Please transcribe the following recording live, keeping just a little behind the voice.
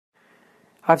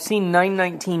I've seen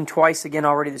 9:19 twice again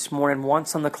already this morning.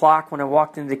 Once on the clock when I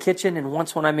walked into the kitchen, and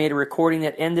once when I made a recording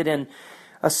that ended in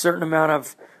a certain amount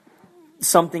of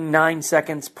something 9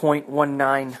 seconds,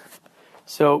 0.19.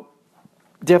 So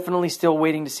definitely still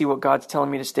waiting to see what God's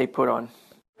telling me to stay put on.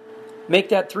 Make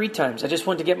that 3 times. I just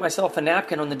went to get myself a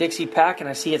napkin on the Dixie Pack, and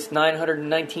I see it's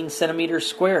 919 centimeters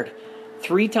squared.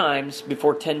 3 times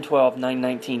before 10:12,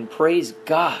 9:19. Praise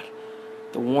God.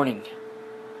 The warning.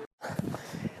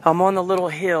 I'm on the little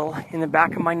hill in the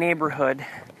back of my neighborhood,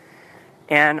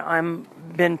 and I'm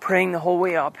been praying the whole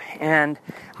way up, and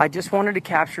I just wanted to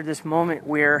capture this moment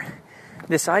where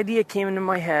this idea came into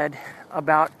my head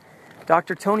about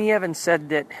Dr. Tony Evans said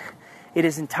that it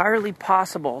is entirely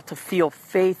possible to feel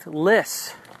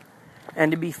faithless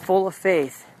and to be full of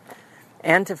faith,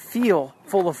 and to feel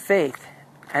full of faith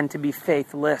and to be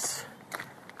faithless.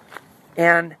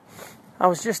 And I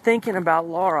was just thinking about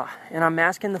Laura, and I'm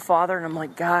asking the Father, and I'm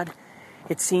like, God,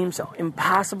 it seems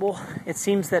impossible. It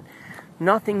seems that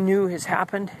nothing new has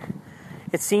happened.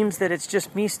 It seems that it's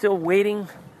just me still waiting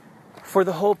for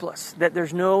the hopeless, that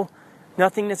there's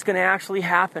nothing that's going to actually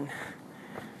happen.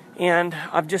 And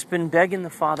I've just been begging the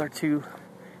Father to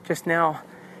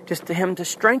to Him to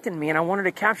strengthen me. And I wanted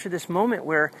to capture this moment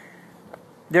where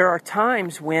there are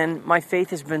times when my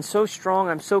faith has been so strong,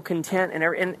 I'm so content, and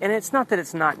it's not that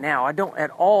it's not now. I don't at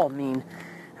all mean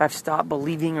I've stopped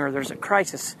believing or there's a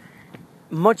crisis.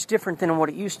 Much different than what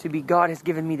it used to be. God has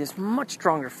given me this much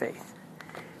stronger faith.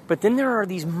 But then there are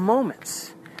these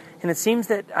moments, and it seems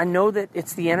that I know that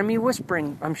it's the enemy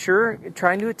whispering, I'm sure,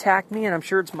 trying to attack me, and I'm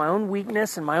sure it's my own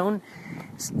weakness and my own,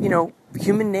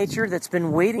 human nature that's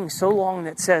been waiting so long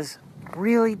that says,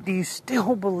 really, do you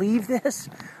still believe this?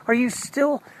 Are you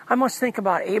still, I must think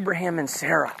about Abraham and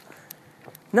Sarah.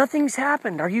 Nothing's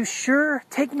happened. Are you sure?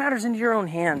 Take matters into your own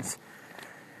hands.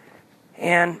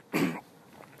 And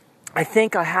I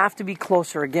think I have to be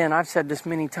closer. Again, I've said this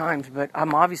many times, but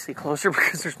I'm obviously closer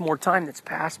because there's more time that's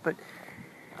passed. But,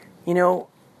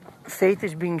 faith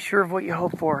is being sure of what you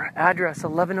hope for. Address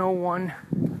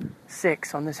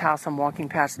 11016 on this house I'm walking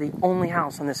past, the only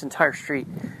house on this entire street.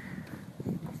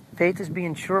 Faith is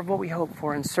being sure of what we hope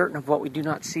for and certain of what we do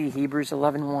not see, Hebrews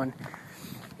 11:1.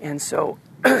 And so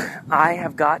I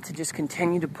have got to just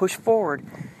continue to push forward.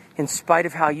 In spite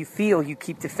of how you feel, you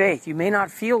keep the faith. You may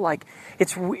not feel like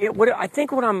I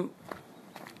think what I'm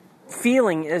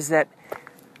feeling is that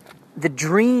the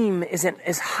dream isn't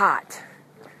as hot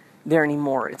there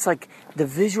anymore. It's like the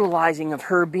visualizing of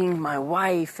her being my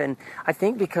wife, and I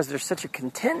think because there's such a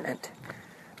contentment,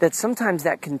 that sometimes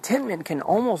that contentment can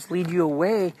almost lead you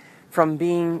away from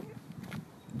being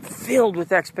filled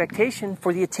with expectation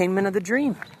for the attainment of the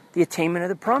dream, the attainment of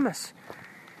the promise.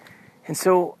 And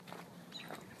so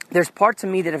there's parts of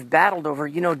me that have battled over,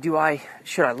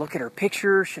 should I look at her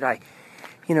picture? Should I,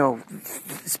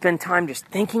 spend time just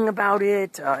thinking about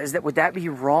it? Would that be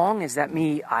wrong? Is that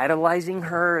me idolizing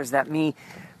her? Is that me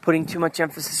putting too much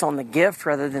emphasis on the gift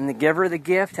rather than the giver of the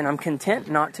gift? And I'm content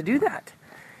not to do that.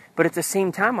 But at the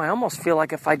same time, I almost feel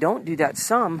like if I don't do that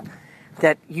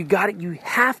that you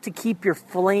have to keep your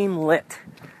flame lit.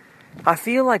 I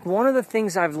feel like one of the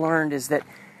things I've learned is that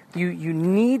you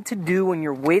need to do when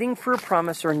you're waiting for a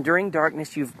promise or enduring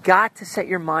darkness, you've got to set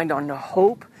your mind on the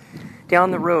hope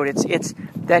down the road. It's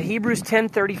that Hebrews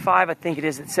 10:35, I think it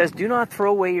is, it says, do not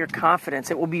throw away your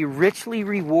confidence. It will be richly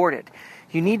rewarded.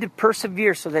 You need to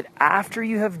persevere so that after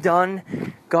you have done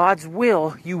God's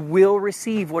will, you will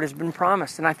receive what has been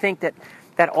promised. And I think that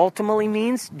ultimately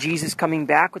means Jesus coming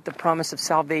back with the promise of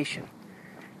salvation.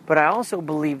 But I also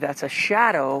believe that's a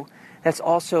shadow. That's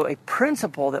also a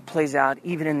principle that plays out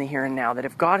even in the here and now. That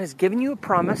if God has given you a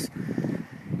promise,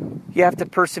 you have to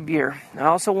persevere. I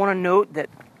also want to note that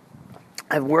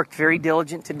I've worked very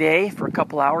diligent today for a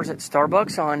couple hours at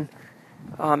Starbucks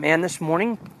and this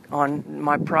morning on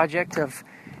my project of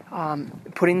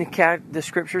putting the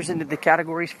scriptures into the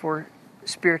categories for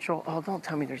spiritual. Oh, don't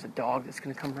tell me there's a dog that's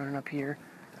going to come running up here.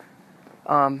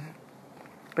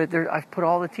 But I've put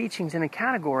all the teachings in a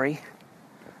category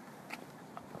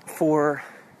for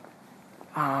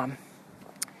the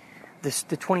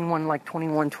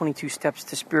 22 steps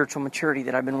to spiritual maturity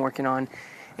that I've been working on.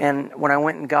 And when I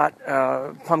went and got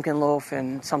a pumpkin loaf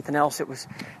and something else, it was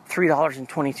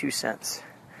 $3.22.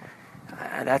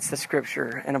 That's the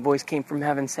scripture. And a voice came from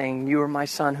heaven saying, "You are my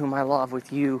son whom I love.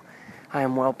 With you I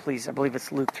am well pleased." I believe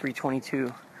it's Luke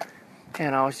 3:22.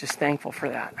 And I was just thankful for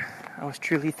that. I was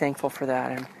truly thankful for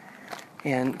that.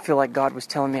 And feel like God was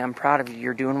telling me, I'm proud of you.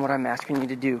 You're doing what I'm asking you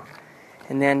to do.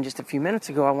 And then just a few minutes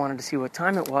ago, I wanted to see what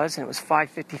time it was, and it was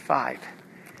 5:55.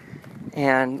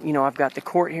 And, I've got the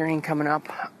court hearing coming up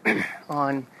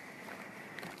on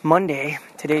Monday,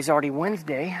 today's already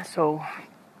Wednesday, so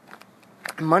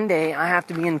Monday I have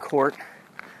to be in court,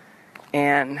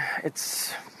 and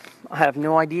I have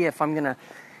no idea if I'm going to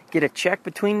get a check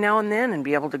between now and then and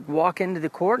be able to walk into the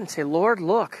court and say, Lord,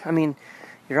 look,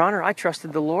 Your Honor, I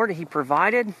trusted the Lord, He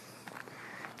provided,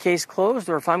 case closed,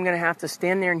 or if I'm going to have to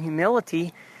stand there in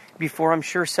humility before I'm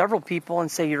sure several people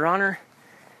and say, Your Honor,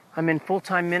 I'm in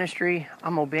full-time ministry,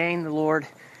 I'm obeying the Lord,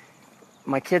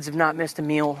 my kids have not missed a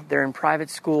meal, they're in private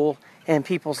school, and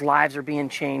people's lives are being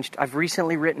changed. I've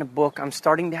recently written a book, I'm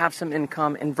starting to have some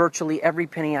income, and virtually every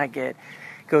penny I get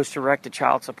goes direct to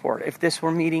child support. If this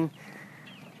were meeting,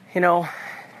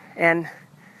 and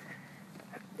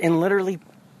literally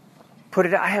put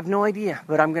it, I have no idea,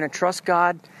 but I'm going to trust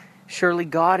God. Surely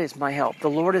God is my help.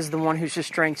 The Lord is the one who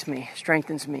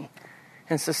strengthens me,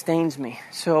 and sustains me.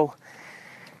 So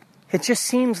it just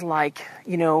seems like,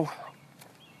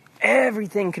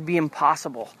 everything could be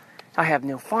impossible. I have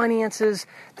no finances.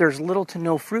 There's little to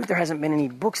no fruit. There hasn't been any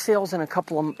book sales in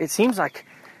it seems like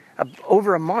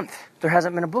over a month. There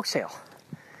hasn't been a book sale.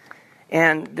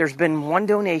 And there's been one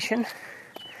donation.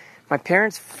 My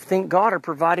parents, thank God, are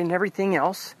providing everything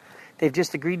else. They've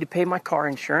just agreed to pay my car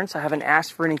insurance. I haven't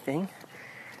asked for anything.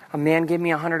 A man gave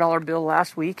me a $100 bill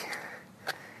last week.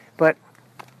 But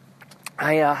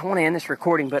I want to end this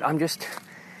recording, but I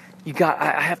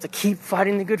have to keep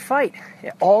fighting the good fight.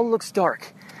 It all looks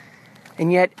dark.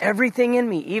 And yet everything in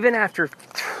me, even after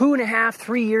 2.5,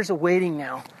 3 years of waiting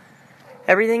now,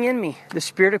 everything in me, the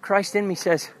Spirit of Christ in me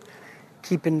says,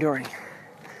 keep enduring.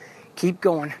 Keep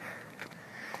going.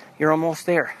 You're almost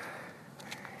there.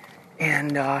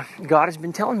 And God has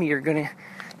been telling me you're gonna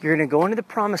go into the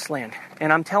promised land.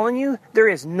 And I'm telling you, there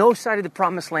is no side of the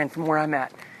promised land from where I'm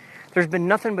at. There's been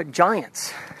nothing but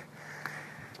giants.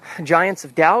 Giants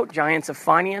of doubt, giants of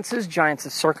finances, giants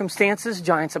of circumstances,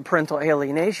 giants of parental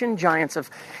alienation, giants of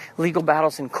legal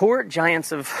battles in court,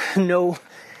 giants of no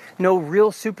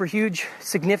real super huge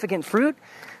significant fruit,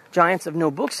 giants of no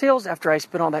book sales after I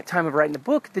spent all that time of writing the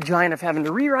book, the giant of having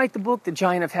to rewrite the book, the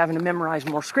giant of having to memorize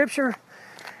more scripture.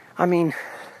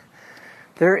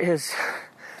 There is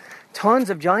tons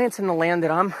of giants in the land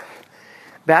that I'm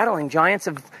battling, giants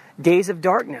of days of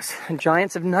darkness, and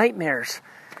giants of nightmares.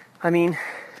 There's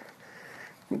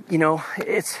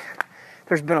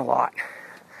been a lot.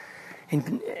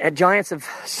 And giants of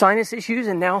sinus issues,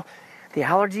 and now the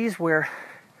allergies, where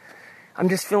I'm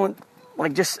just feeling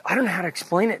like I don't know how to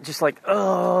explain it, just like,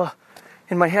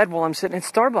 in my head while I'm sitting at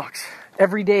Starbucks.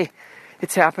 Every day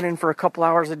it's happening for a couple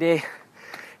hours a day.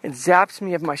 It zaps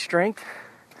me of my strength.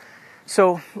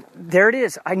 So there it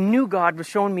is. I knew God was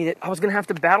showing me that I was going to have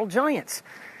to battle giants.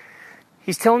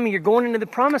 He's telling me you're going into the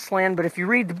promised land, but if you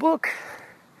read the book,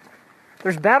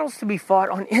 there's battles to be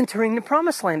fought on entering the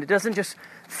promised land. It doesn't just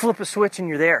flip a switch and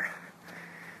you're there.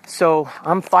 So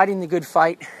I'm fighting the good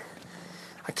fight.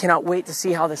 I cannot wait to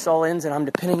see how this all ends, and I'm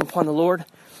depending upon the Lord.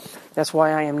 That's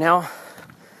why I am now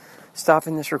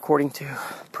stopping this recording to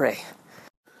pray.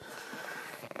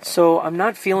 So I'm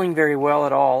not feeling very well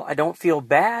at all. I don't feel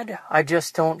bad. I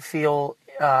just don't feel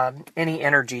any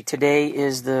energy. Today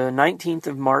is the 19th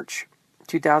of March,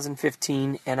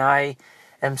 2015, and I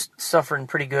am suffering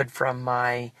pretty good from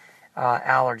my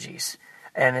allergies.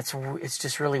 And it's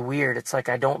just really weird. It's like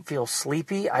I don't feel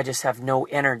sleepy. I just have no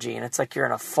energy. And it's like you're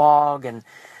in a fog and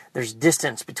there's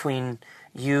distance between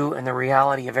you and the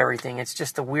reality of everything. It's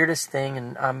just the weirdest thing.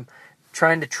 And I'm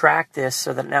trying to track this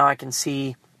so that now I can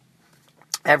see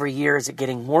every year, is it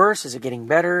getting worse? Is it getting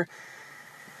better?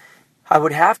 I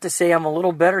would have to say I'm a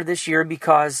little better this year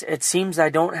because it seems I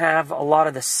don't have a lot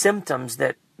of the symptoms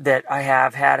that I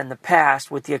have had in the past,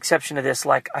 with the exception of this.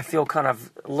 Like, I feel kind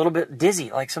of a little bit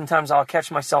dizzy. Like, sometimes I'll catch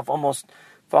myself almost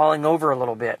falling over a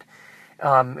little bit.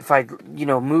 If I,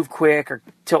 move quick or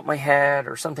tilt my head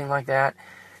or something like that.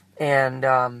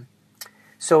 And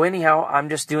so anyhow, I'm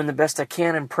just doing the best I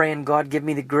can and praying God give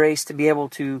me the grace to be able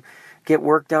to get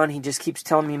work done. He just keeps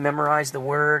telling me memorize the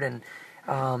word, and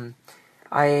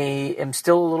I am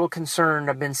still a little concerned.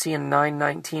 I've been seeing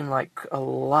 919 like a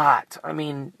lot.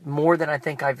 More than I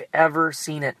think I've ever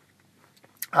seen it.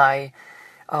 I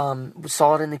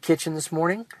saw it in the kitchen this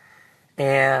morning,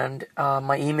 and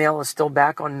my email is still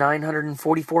back on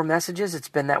 944 messages. It's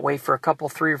been that way for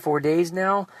 3 or 4 days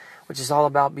now, which is all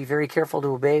about be very careful to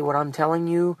obey what I'm telling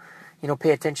you.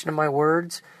 Pay attention to my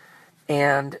words.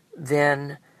 And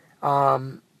then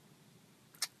I'm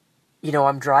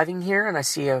driving here and I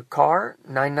see a car,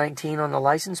 919 on the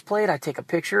license plate. I take a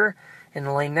picture in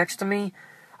the lane next to me.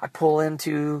 I pull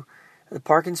into the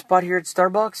parking spot here at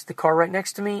Starbucks. The car right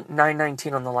next to me,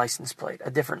 919 on the license plate. A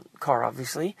different car,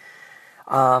 obviously.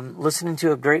 listening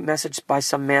to a great message by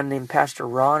some man named Pastor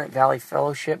Ron at Valley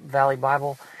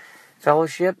Bible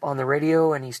Fellowship on the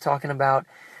radio, and he's talking about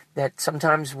that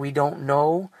sometimes we don't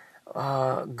know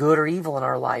good or evil in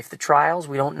our life. The trials,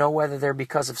 we don't know whether they're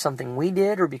because of something we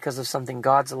did or because of something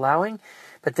God's allowing,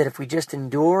 but that if we just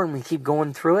endure and we keep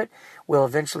going through it, we'll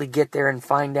eventually get there and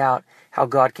find out how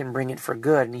God can bring it for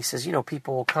good. And he says,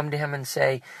 people will come to him and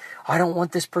say, I don't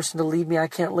want this person to leave me. I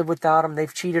can't live without them.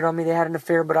 They've cheated on me. They had an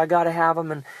affair, but I got to have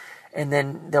them. And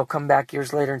then they'll come back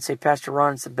years later and say, Pastor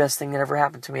Ron, it's the best thing that ever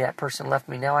happened to me. That person left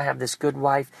me. Now I have this good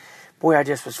wife. Boy, I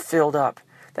just was filled up.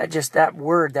 That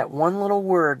word, that one little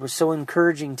word was so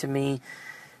encouraging to me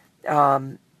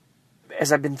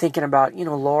as I've been thinking about,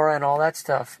 Laura and all that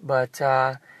stuff. But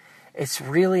it's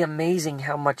really amazing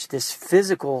how much this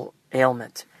physical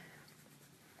ailment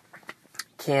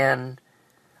can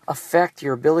affect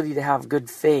your ability to have good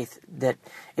faith, that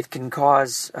it can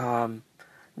cause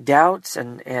doubts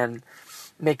and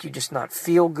make you just not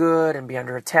feel good and be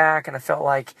under attack. And I felt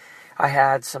like I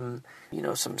had some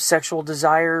sexual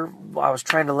desire. I was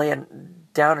trying to lay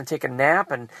down and take a nap,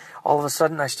 and all of a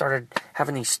sudden I started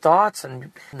having these thoughts,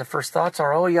 and the first thoughts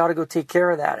are, you ought to go take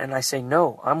care of that. And I say,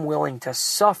 no, I'm willing to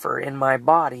suffer in my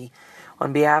body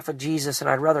on behalf of Jesus, and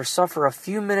I'd rather suffer a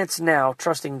few minutes now,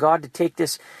 trusting God to take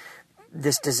this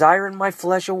desire in my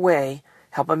flesh away,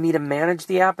 helping me to manage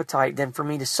the appetite, than for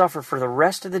me to suffer for the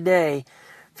rest of the day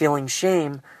feeling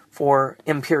shame for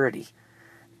impurity.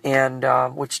 And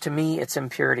which to me, it's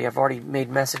impurity. I've already made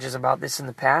messages about this in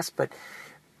the past, but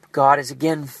God is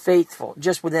again faithful.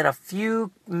 Just within a few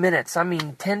minutes,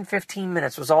 10, 15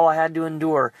 minutes was all I had to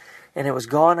endure, and it was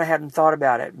gone. I hadn't thought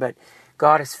about it, but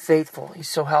God is faithful. He's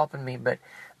so helping me. But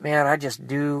man, I just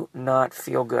do not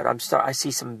feel good. I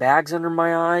see some bags under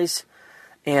my eyes,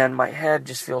 and my head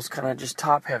just feels kind of just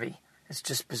top heavy. It's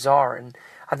just bizarre. And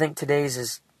I think today's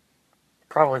is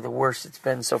probably the worst it's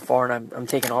been so far, and I'm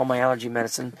taking all my allergy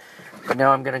medicine. But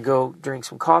now I'm going to go drink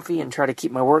some coffee and try to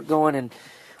keep my work going and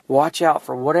watch out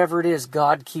for whatever it is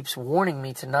God keeps warning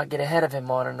me to not get ahead of him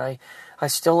on. And I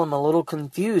still am a little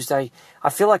confused. I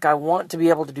feel like I want to be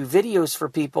able to do videos for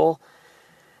people,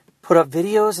 put up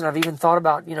videos, and I've even thought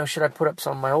about, should I put up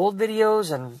some of my old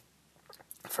videos? And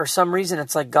for some reason,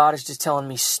 it's like God is just telling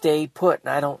me, stay put.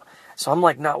 And so I'm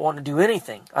like not wanting to do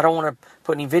anything. I don't want to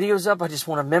put any videos up. I just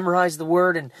want to memorize the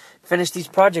word and finish these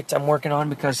projects I'm working on,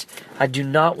 because I do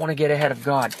not want to get ahead of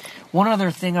God. One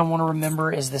other thing I want to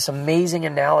remember is this amazing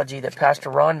analogy that Pastor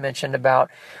Ron mentioned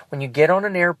about when you get on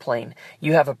an airplane,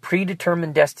 you have a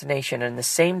predetermined destination, and the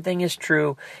same thing is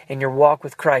true in your walk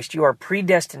with Christ. You are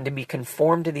predestined to be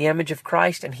conformed to the image of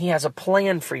Christ, and he has a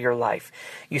plan for your life.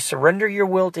 You surrender your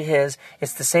will to his.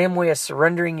 It's the same way as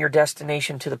surrendering your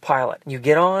destination to the pilot. You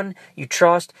get on, you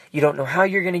trust, you don't know how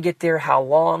you're going to get there, how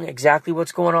long, exactly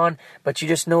what's going on, but you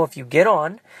just know if you get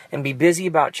on and be busy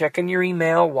about checking your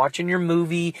email, watching your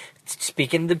movie,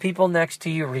 speaking to the people next to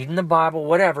you, reading the Bible,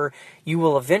 whatever, you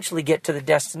will eventually get to the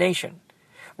destination.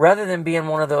 Rather than being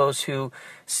one of those who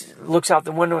looks out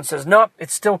the window and says, nope,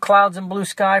 it's still clouds and blue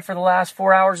sky for the last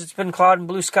 4 hours. It's been cloud and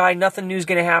blue sky. Nothing new is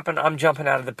going to happen. I'm jumping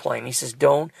out of the plane. He says,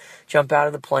 don't jump out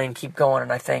of the plane. Keep going.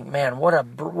 And I think, man, what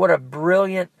a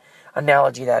brilliant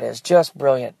analogy that is. Just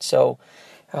brilliant. So,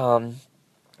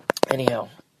 anyhow,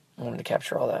 I wanted to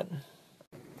capture all that.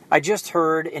 I just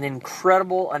heard an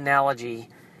incredible analogy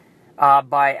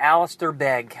by Alistair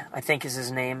Begg, I think is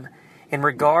his name, in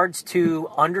regards to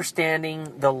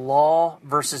understanding the law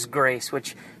versus grace,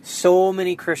 which so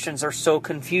many Christians are so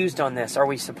confused on this. Are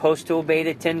we supposed to obey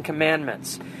the 10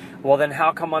 Commandments? Well, then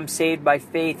how come I'm saved by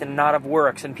faith and not of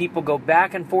works? And people go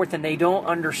back and forth, and they don't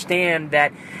understand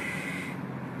that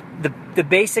the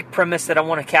basic premise that I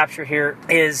want to capture here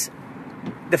is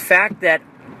the fact that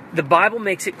the Bible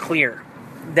makes it clear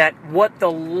that what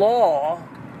the law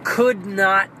could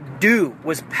not do,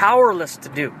 was powerless to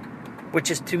do, which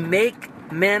is to make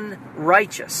men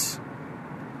righteous,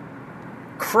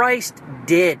 Christ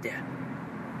did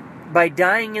by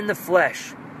dying in the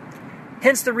flesh.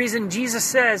 Hence the reason Jesus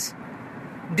says,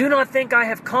 do not think I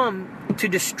have come to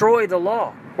destroy the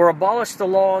law or abolish the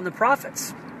law and the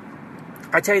prophets.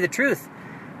 I tell you the truth,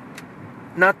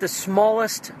 not the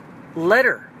smallest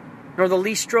letter nor the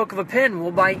least stroke of a pen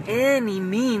will by any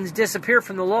means disappear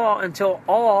from the law until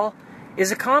all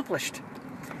is accomplished.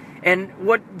 And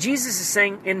what Jesus is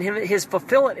saying in his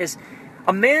fulfillment is,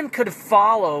 a man could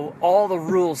follow all the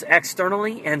rules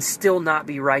externally and still not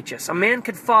be righteous. A man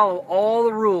could follow all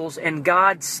the rules and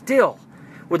God still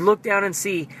would look down and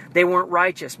see they weren't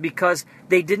righteous because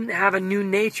they didn't have a new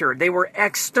nature. They were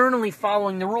externally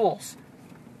following the rules.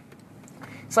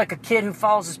 It's like a kid who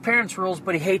follows his parents' rules,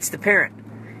 but he hates the parent.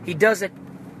 He does it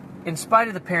in spite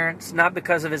of the parents, not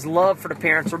because of his love for the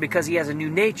parents or because he has a new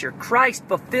nature. Christ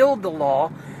fulfilled the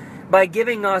law by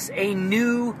giving us a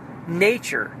new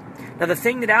nature. Now, the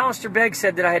thing that Alistair Begg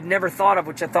said that I had never thought of,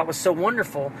 which I thought was so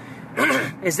wonderful,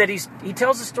 is that he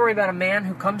tells a story about a man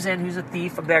who comes in who's a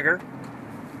thief, a beggar.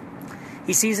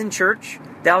 He sees in church,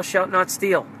 "Thou shalt not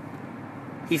steal."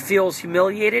 He feels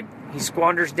humiliated. He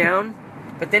squanders down.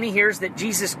 But then he hears that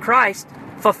Jesus Christ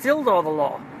fulfilled all the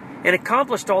law and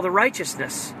accomplished all the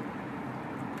righteousness.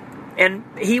 And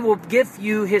he will give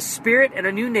you his spirit and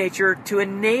a new nature to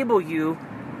enable you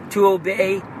to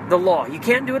obey the law. You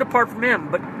can't do it apart from him,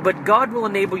 but God will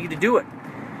enable you to do it.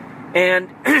 And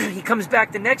he comes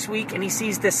back the next week and he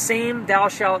sees the same "thou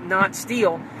shalt not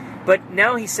steal," but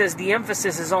now he says the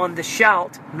emphasis is on the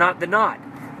shalt, not the not.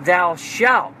 Thou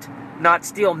shalt not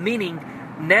steal, meaning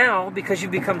now, because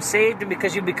you've become saved and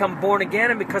because you've become born again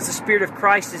and because the Spirit of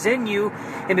Christ is in you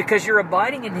and because you're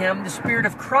abiding in him, the Spirit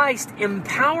of Christ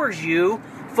empowers you,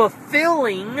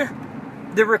 fulfilling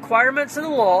the requirements of the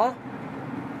law.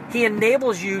 He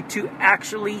enables you to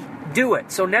actually do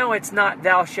it. So now it's not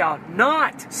 "thou shalt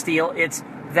not steal," it's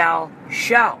 "thou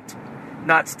shalt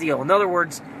not steal." In other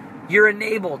words, you're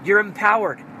enabled, you're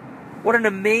empowered. What an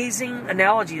amazing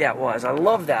analogy that was. I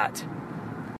love that.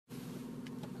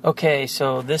 Okay,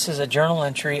 so this is a journal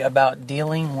entry about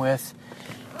dealing with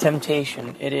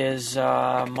temptation. It is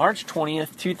March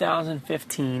 20th,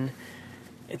 2015.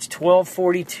 It's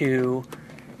 12:42,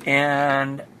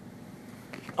 and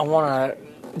I want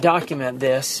to document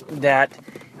this, that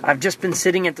I've just been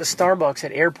sitting at the Starbucks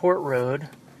at Airport Road,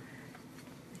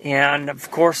 and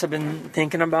of course I've been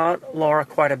thinking about Laura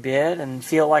quite a bit and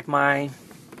feel like my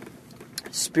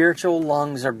spiritual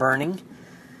lungs are burning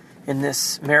in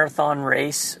this marathon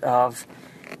race of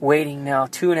waiting now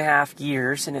 2.5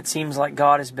 years, and it seems like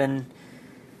God has been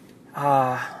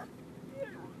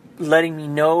letting me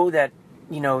know that,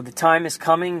 the time is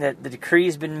coming, that the decree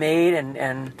has been made,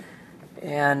 and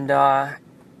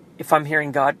if I'm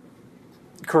hearing God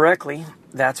correctly,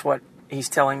 that's what he's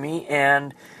telling me.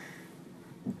 And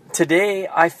today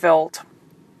I felt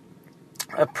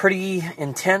a pretty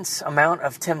intense amount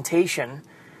of temptation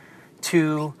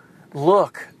to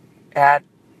look at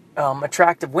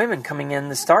attractive women coming in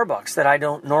the Starbucks that I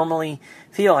don't normally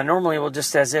feel. I normally will,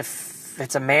 just as if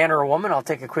it's a man or a woman, I'll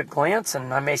take a quick glance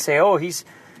and I may say, "Oh, he's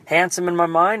handsome," in my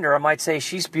mind, or I might say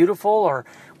she's beautiful, or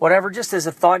whatever, just as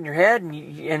a thought in your head,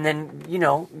 and then you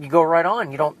go right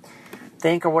on. You don't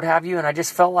think or what have you. And I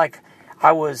just felt like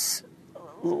I was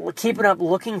keeping up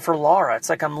looking for Laura. It's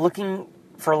like I'm looking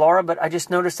for Laura, but I just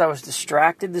noticed I was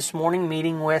distracted this morning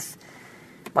meeting with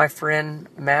my friend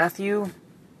Matthew.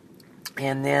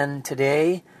 And then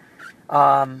today,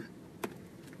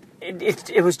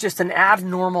 it was just an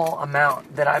abnormal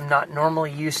amount that I'm not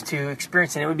normally used to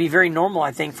experiencing. It would be very normal,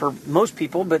 I think, for most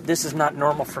people, but this is not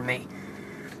normal for me.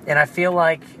 And I feel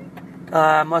like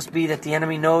it must be that the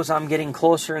enemy knows I'm getting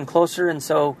closer and closer, and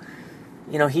so,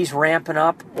 he's ramping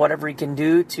up whatever he can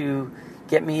do to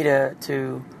get me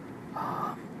to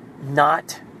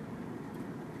not...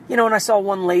 and I saw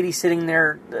one lady sitting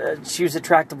there, she was an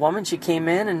attractive woman. She came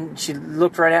in and she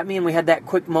looked right at me and we had that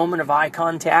quick moment of eye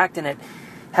contact, and it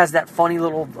has that funny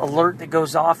little alert that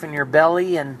goes off in your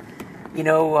belly, and,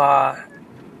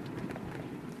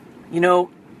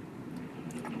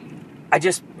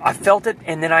 I felt it,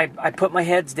 and then I put my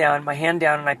hand down and my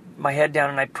head down,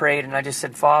 and I prayed, and I just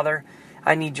said, "Father,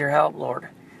 I need your help, Lord.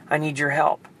 I need your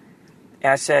help."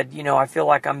 And I said, I feel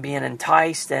like I'm being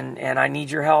enticed, and I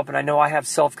need your help, and I know I have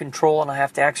self-control and I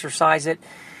have to exercise it,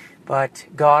 but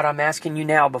God, I'm asking you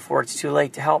now before it's too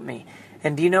late to help me.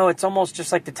 And it's almost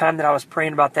just like the time that I was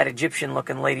praying about that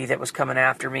Egyptian-looking lady that was coming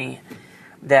after me,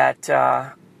 that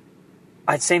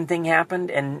same thing happened,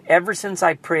 and ever since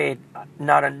I prayed,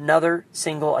 not another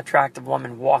single attractive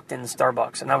woman walked in the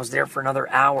Starbucks, and I was there for another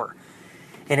hour,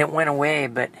 and it went away.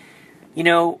 But,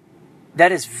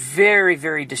 that is very,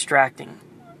 very distracting.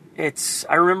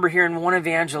 I remember hearing one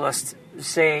evangelist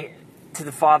say to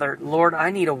the Father, "Lord,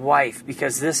 I need a wife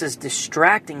because this is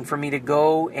distracting for me to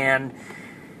go and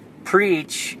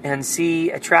preach and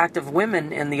see attractive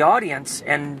women in the audience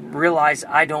and realize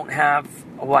I don't have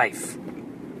a wife."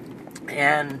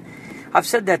 And I've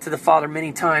said that to the Father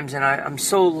many times, and I'm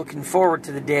so looking forward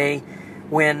to the day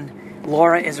when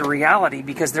Laura is a reality,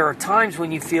 because there are times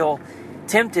when you feel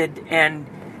tempted and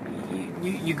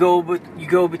you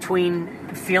go between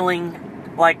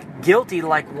feeling like guilty,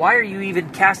 like why are you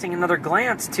even casting another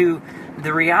glance, to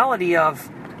the reality of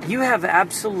you have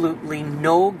absolutely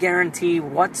no guarantee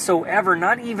whatsoever,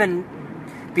 not even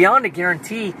beyond a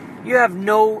guarantee, you have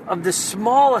no of the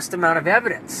smallest amount of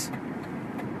evidence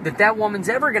that woman's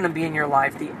ever going to be in your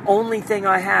life. The only thing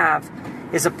I have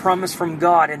is a promise from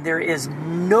God, and there is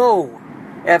no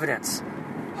evidence.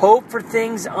 Hope for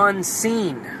things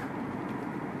unseen.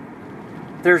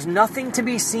 There's nothing to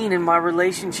be seen in my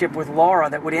relationship with Laura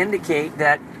that would indicate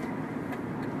that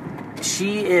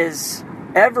she is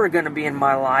ever going to be in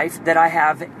my life, that I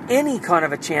have any kind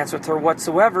of a chance with her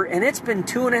whatsoever, and it's been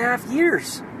 2.5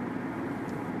 years.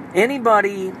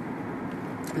 Anybody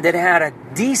that had a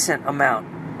decent amount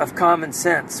of common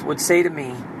sense would say to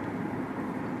me,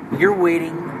 you're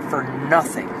waiting for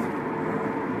nothing.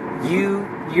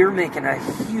 You're making a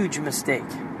huge mistake.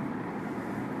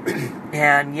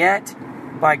 And yet,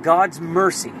 by God's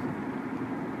mercy,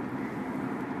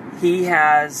 He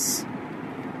has...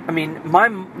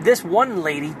 this one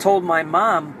lady told my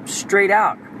mom straight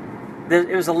out.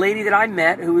 It was a lady that I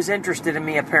met who was interested in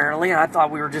me, apparently, and I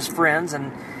thought we were just friends,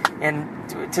 and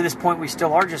to this point we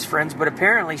still are just friends, but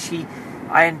apparently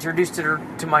I introduced her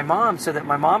to my mom so that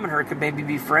my mom and her could maybe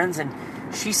be friends, and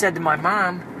she said to my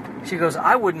mom, she goes,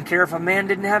 I wouldn't care if a man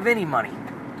didn't have any money.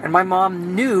 And my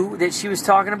mom knew that she was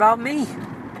talking about me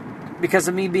because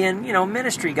of me being,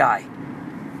 ministry guy.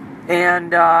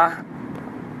 And,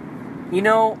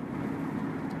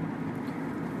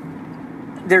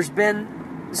 there's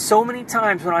been so many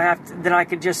times when I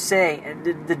could just say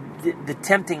the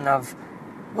tempting of,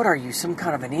 what are you, some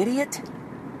kind of an idiot?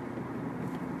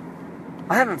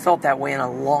 I haven't felt that way in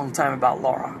a long time about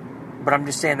Laura. But I'm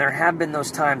just saying there have been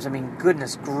those times.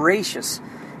 Goodness gracious,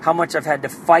 how much I've had to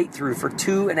fight through for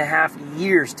 2.5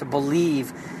 years to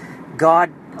believe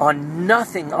God on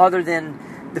nothing other than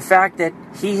the fact that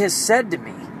He has said to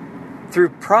me through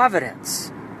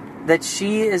providence that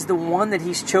she is the one that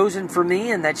He's chosen for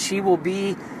me, and that she will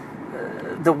be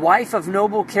the wife of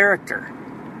noble character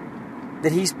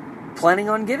that He's planning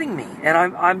on giving me. And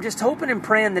I'm just hoping and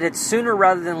praying that it's sooner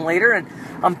rather than later. And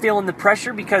I'm feeling the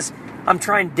pressure because I'm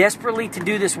trying desperately to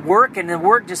do this work, and the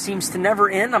work just seems to never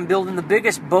end. I'm building the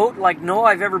biggest boat like Noah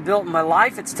I've ever built in my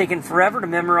life. It's taken forever to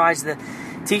memorize the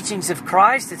teachings of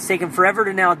Christ. It's taken forever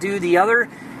to now do the other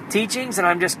teachings, and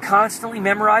I'm just constantly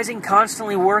memorizing,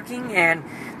 constantly working, and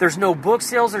there's no book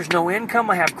sales, there's no income.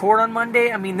 I have court on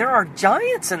Monday. There are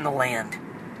giants in the land,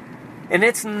 and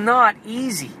it's not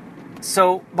easy.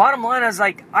 So bottom line, I was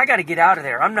like, I got to get out of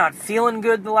there. I'm not feeling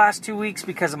good the last 2 weeks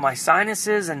because of my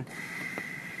sinuses, and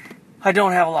I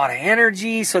don't have a lot of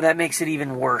energy, so that makes it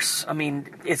even worse.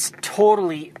 It's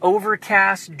totally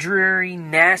overcast, dreary,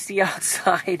 nasty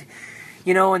outside,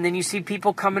 and then you see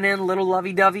people coming in, little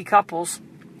lovey-dovey couples.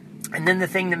 And then the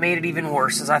thing that made it even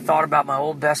worse is I thought about my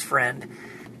old best friend,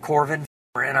 Corvin,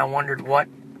 and I wondered what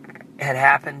had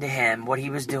happened to him, what he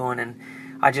was doing, and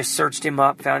I just searched him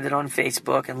up, found it on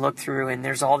Facebook, and looked through, and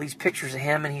there's all these pictures of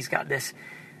him, and he's got this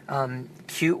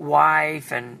cute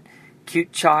wife and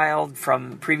cute child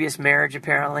from previous marriage,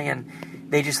 apparently, and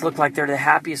they just look like they're the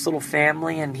happiest little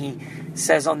family, and he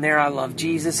says on there, I love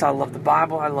Jesus, I love the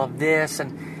Bible, I love this,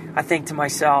 and I think to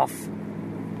myself,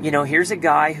 here's a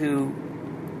guy who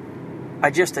I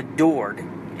just adored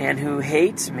and who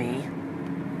hates me,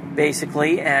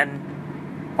 basically,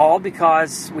 and all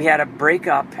because we had a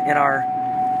breakup in our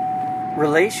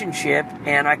relationship,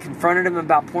 and I confronted him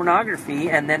about pornography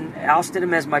and then ousted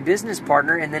him as my business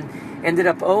partner, and then ended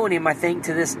up owing him. I think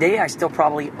to this day I still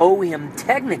probably owe him,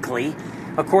 technically,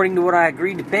 according to what I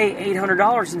agreed to pay,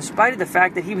 $800, in spite of the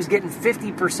fact that he was getting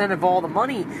 50% of all the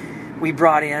money we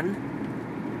brought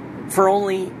in for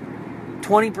only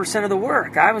 20% of the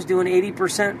work. I was doing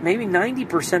 80%, maybe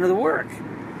 90% of the work.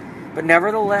 But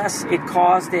nevertheless, it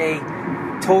caused a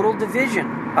total division.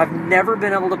 I've never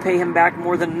been able to pay him back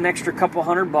more than an extra couple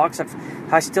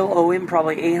 $100. I still owe him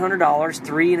probably $800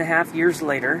 3.5 years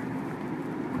later.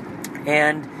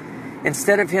 And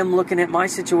instead of him looking at my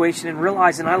situation and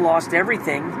realizing I lost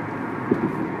everything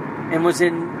and was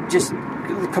in just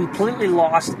completely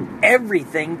lost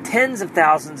everything, tens of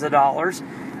thousands of dollars,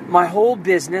 my whole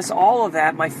business, all of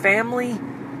that, my family,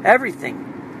 everything,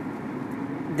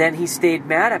 then he stayed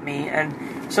mad at me.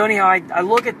 And so anyhow, I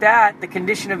look at that, the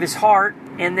condition of his heart,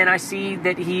 and then I see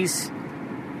that he's,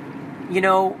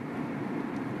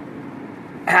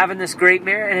 having this great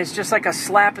marriage, and it's just like a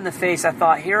slap in the face. I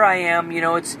thought, here I am,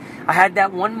 I had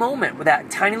that one moment, with that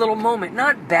tiny little moment,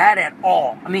 not bad at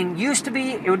all. Used to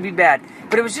be, it would be bad,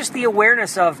 but it was just the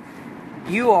awareness of,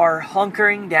 you are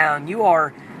hunkering down, you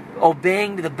are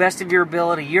obeying to the best of your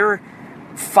ability, you're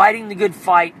fighting the good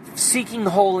fight, seeking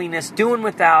holiness, doing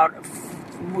without,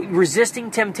 resisting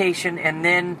temptation, and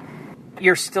then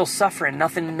you're still suffering.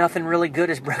 Nothing really good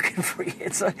is broken for you.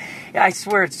 I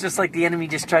swear, it's just like the enemy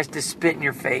just tries to spit in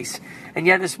your face. And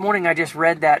yet this morning I just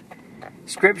read that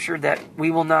scripture that we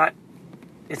will not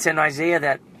it's in Isaiah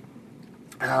that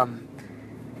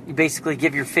you basically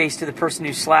give your face to the person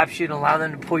who slaps you and allow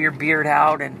them to pull your beard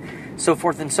out and so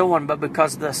forth and so on. But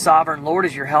because the sovereign Lord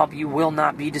is your help, you will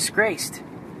not be disgraced.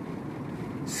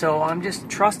 So I'm just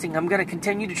trusting. I'm going to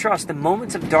continue to trust. The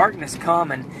moments of darkness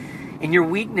come, and in your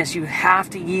weakness, you have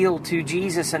to yield to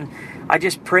Jesus. And I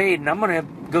just prayed, and I'm going to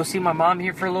go see my mom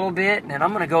here for a little bit, and I'm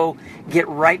going to go get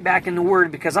right back in the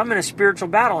Word, because I'm in a spiritual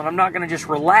battle, and I'm not going to just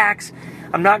relax.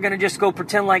 I'm not going to just go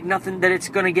pretend like nothing, that it's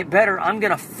going to get better. I'm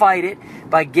going to fight it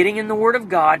by getting in the Word of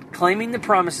God, claiming the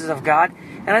promises of God.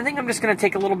 And I think I'm just going to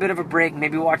take a little bit of a break,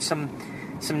 maybe watch some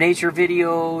nature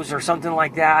videos or something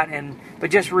like that, but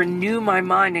just renew my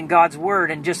mind in God's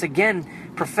Word, and just again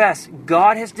profess,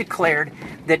 God has declared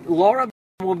that Laura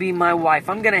will be my wife.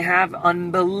 I'm going to have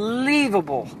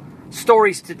unbelievable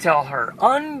stories to tell her.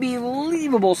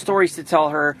 Unbelievable stories to tell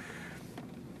her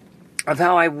of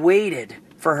how I waited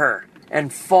for her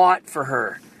and fought for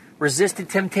her, resisted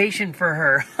temptation for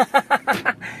her,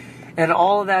 and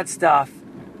all of that stuff.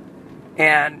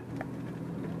 And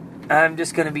I'm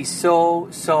just going to be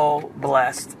so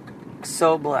blessed.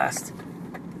 So blessed.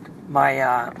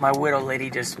 My widow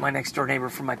lady, my next door neighbor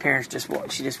from my parents,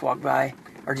 she just walked by,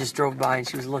 or just drove by, and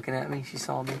she was looking at me. She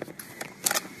saw me.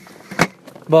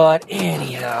 But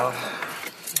anyhow,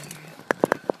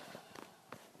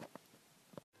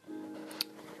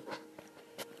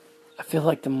 I feel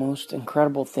like the most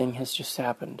incredible thing has just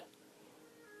happened.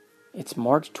 It's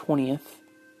March 20th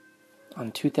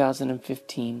on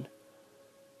 2015,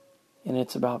 and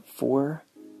it's about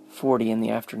 4:40 in the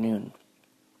afternoon.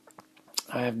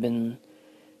 I have been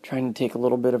trying to take a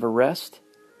little bit of a rest,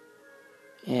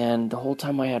 and the whole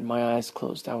time I had my eyes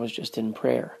closed, I was just in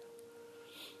prayer.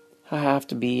 I have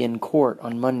to be in court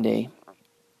on Monday,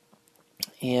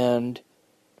 and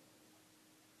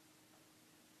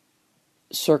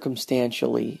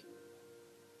circumstantially,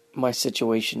 my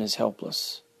situation is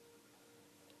helpless.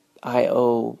 I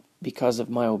owe, because of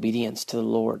my obedience to the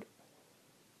Lord,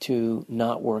 to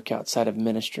not work outside of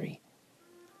ministry,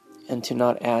 and to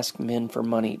not ask men for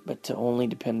money, but to only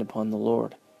depend upon the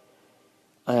Lord.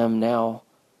 I am now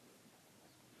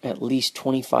at least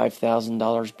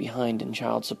 $25,000 behind in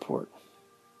child support.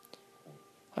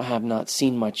 I have not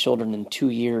seen my children in 2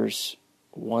 years.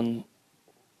 One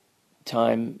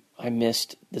time I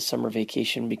missed the summer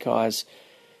vacation because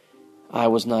I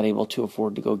was not able to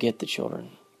afford to go get the children.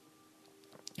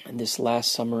 And this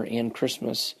last summer and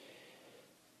Christmas,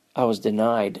 I was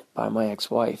denied by my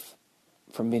ex-wife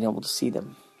from being able to see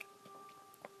them.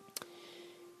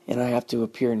 And I have to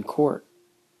appear in court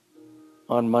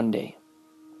on Monday.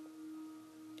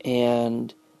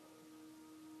 And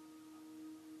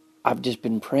I've just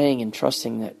been praying and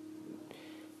trusting that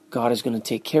God is going to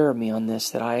take care of me on this,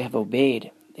 that I have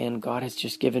obeyed. And God has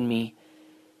just given me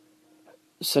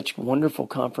such wonderful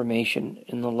confirmation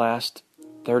in the last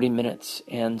 30 minutes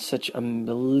and such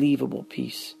unbelievable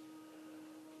peace.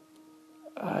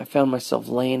 I found myself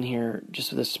laying here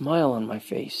just with a smile on my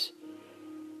face.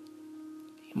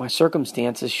 My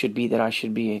circumstances should be that I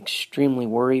should be extremely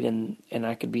worried and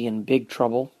I could be in big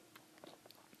trouble.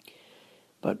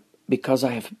 But because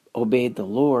I have obeyed the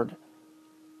Lord,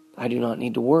 I do not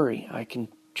need to worry. I can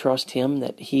trust Him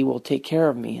that He will take care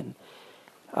of me. And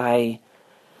I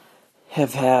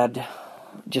have had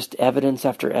just evidence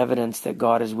after evidence that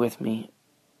God is with me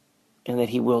and that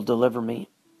He will deliver me.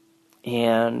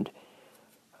 And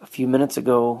a few minutes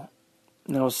ago,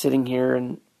 I was sitting here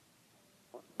and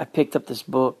I picked up this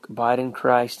book, Abide in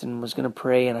Christ, and was going to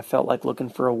pray, and I felt like looking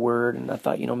for a word, and I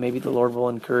thought, maybe the Lord will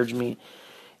encourage me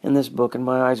in this book, and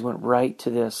my eyes went right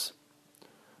to this.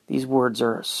 These words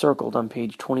are circled on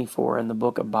page 24 in the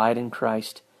book Abide in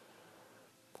Christ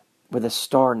with a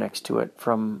star next to it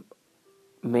from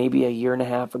maybe a year and a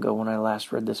half ago when I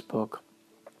last read this book.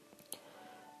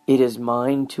 It is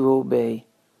mine to obey.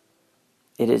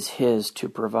 It is His to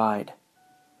provide.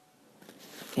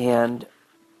 And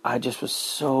I just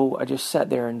sat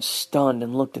there and stunned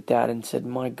and looked at that and said,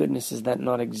 my goodness, is that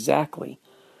not exactly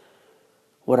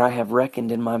what I have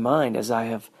reckoned in my mind as I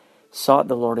have sought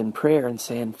the Lord in prayer and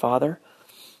saying, Father,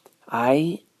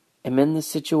 I am in this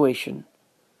situation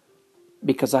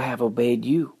because I have obeyed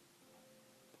You.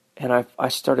 And I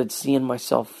started seeing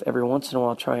myself every once in a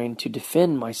while trying to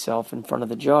defend myself in front of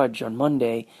the judge on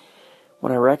Monday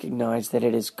when I recognized that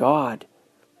it is God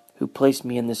who placed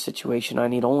me in this situation. I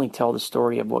need only tell the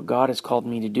story of what God has called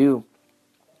me to do,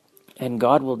 and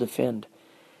God will defend.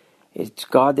 It's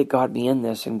God that got me in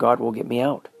this, and God will get me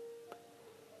out.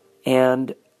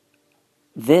 And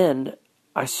then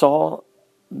I saw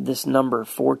this number,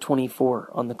 4:24,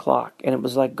 on the clock, and it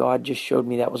was like God just showed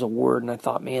me that was a word, and I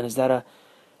thought, man, is that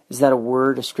is that a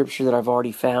word, a scripture that I've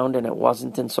already found? And it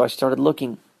wasn't. And so I started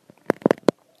looking.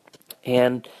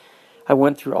 And I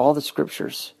went through all the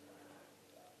scriptures.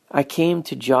 I came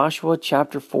to Joshua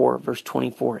chapter 4, verse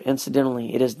 24.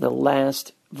 Incidentally, it is the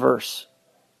last verse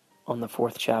on the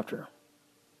 4th chapter.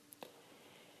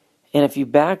 And if you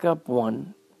back up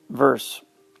one verse,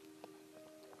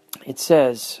 it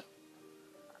says,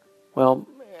 well,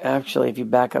 actually, if you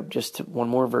back up just one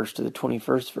more verse to the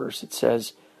 21st verse, it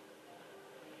says,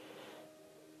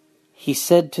 he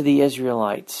said to the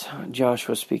Israelites,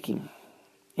 Joshua speaking,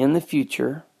 in the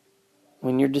future,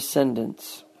 when your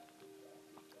descendants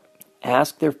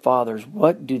ask their fathers,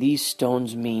 what do these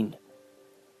stones mean?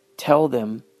 Tell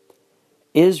them,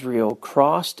 Israel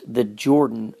crossed the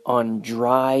Jordan on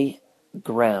dry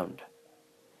ground.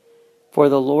 For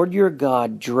the Lord your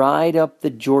God dried up the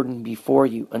Jordan before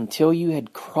you until you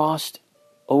had crossed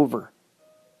over.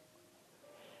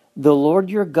 The Lord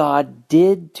your God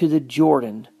did to the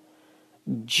Jordan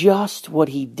just what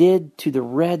he did to the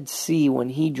Red Sea when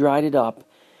he dried it up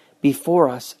before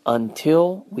us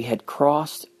until we had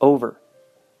crossed over.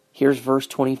 Here's verse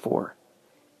 24.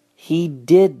 He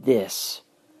did this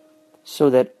so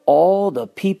that all the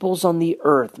peoples on the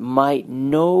earth might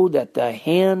know that the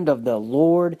hand of the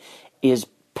Lord is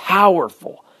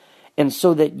powerful, and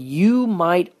so that you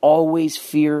might always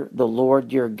fear the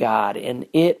Lord your God. And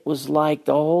it was like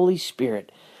the Holy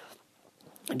Spirit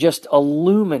just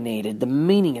illuminated the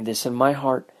meaning of this in my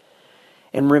heart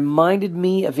and reminded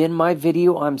me of, in my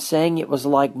video, I'm saying it was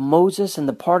like Moses and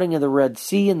the parting of the Red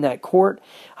Sea in that court.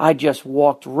 I just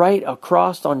walked right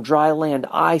across on dry land.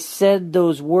 I said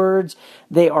those words.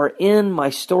 They are in my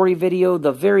story video,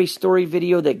 the very story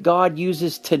video that God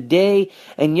uses today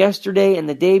and yesterday and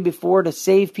the day before to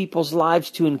save people's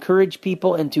lives, to encourage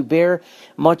people, and to bear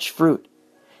much fruit.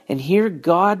 And here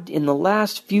God, in the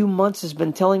last few months, has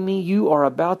been telling me, you are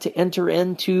about to enter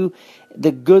into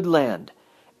the good land.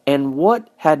 And what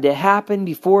had to happen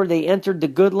before they entered the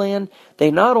good land? They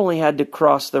not only had to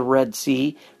cross the Red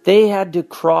Sea, they had to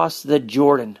cross the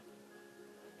Jordan.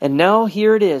 And now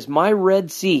here it is. My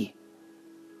Red Sea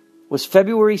was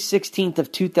February 16th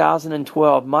of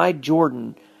 2012. My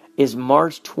Jordan is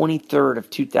March 23rd of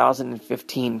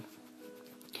 2015.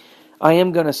 I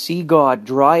am going to see God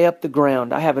dry up the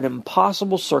ground. I have an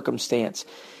impossible circumstance.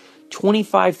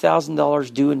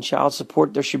 $25,000 due in child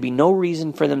support. There should be no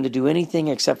reason for them to do anything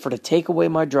except for to take away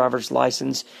my driver's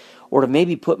license or to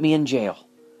maybe put me in jail.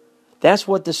 That's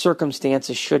what the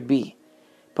circumstances should be.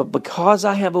 But because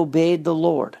I have obeyed the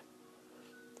Lord,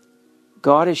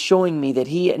 God is showing me that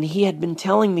He had been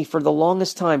telling me for the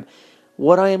longest time,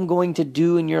 what I am going to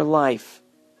do in your life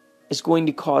is going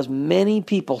to cause many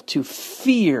people to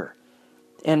fear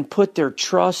and put their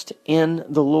trust in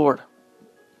the Lord.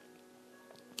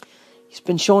 He's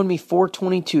been showing me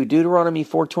 4:22, Deuteronomy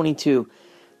 4:22,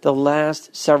 the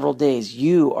last several days.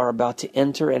 You are about to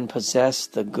enter and possess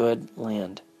the good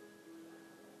land.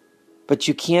 But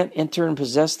you can't enter and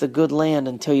possess the good land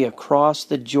until you cross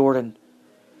the Jordan.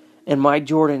 And my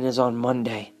Jordan is on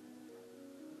Monday.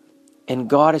 And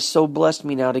God has so blessed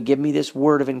me now to give me this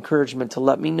word of encouragement to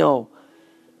let me know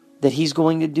that He's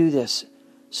going to do this.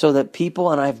 So that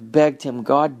people, and I've begged Him,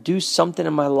 God, do something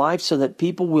in my life so that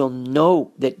people will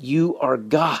know that you are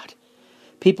God.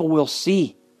 People will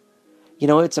see. You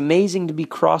know, it's amazing to be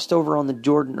crossed over on the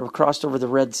Jordan or crossed over the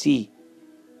Red Sea.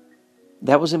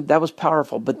 That was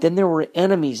powerful. But then there were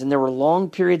enemies and there were long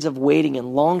periods of waiting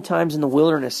and long times in the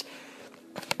wilderness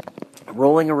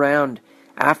rolling around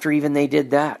after even they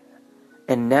did that.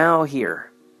 And now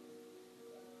here.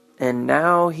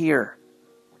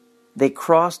 They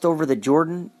crossed over the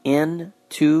Jordan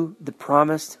into the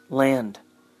promised land.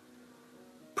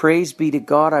 Praise be to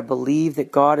God. I believe that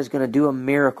God is going to do a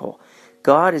miracle.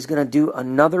 God is going to do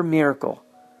another miracle.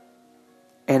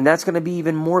 And that's going to be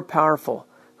even more powerful.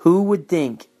 Who would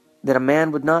think that a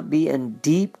man would not be in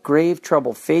deep, grave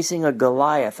trouble facing a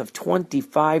Goliath of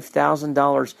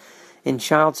 $25,000 in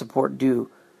child support due?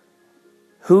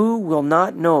 Who will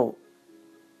not know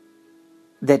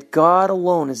that God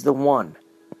alone is the one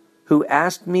who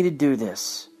asked me to do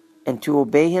this and to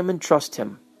obey Him and trust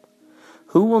Him?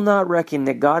 Who will not reckon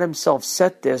that God Himself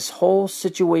set this whole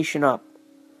situation up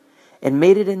and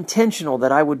made it intentional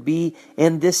that I would be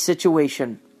in this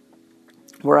situation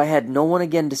where I had no one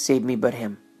again to save me but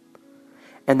Him,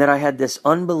 and that I had this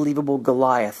unbelievable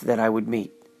Goliath that I would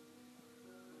meet?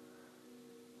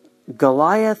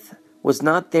 Goliath was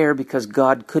not there because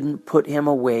God couldn't put him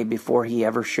away before he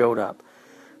ever showed up.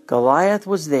 Goliath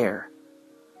was there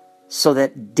so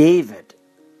that David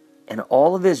and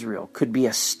all of Israel could be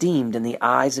esteemed in the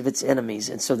eyes of its enemies,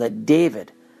 and so that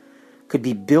David could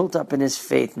be built up in his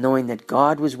faith, knowing that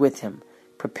God was with him,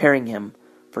 preparing him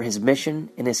for his mission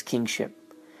and his kingship.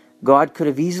 God could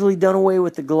have easily done away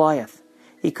with the Goliath.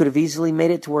 He could have easily made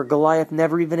it to where Goliath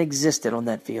never even existed on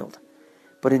that field.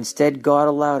 But instead, God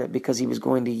allowed it because he was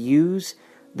going to use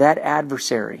that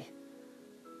adversary,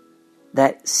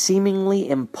 that seemingly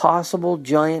impossible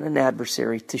giant and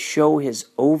adversary, to show his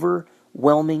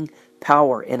overwhelming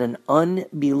power in an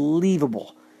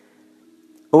unbelievable,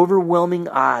 overwhelming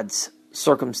odds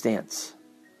circumstance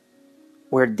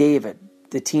where David,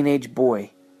 the teenage boy,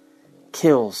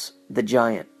 kills the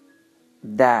giant.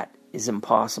 That is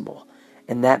impossible.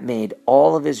 And that made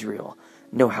all of Israel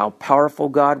know how powerful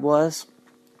God was,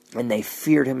 and they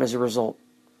feared him as a result.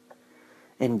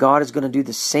 And God is going to do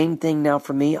the same thing now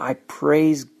for me. I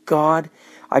praise God.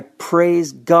 I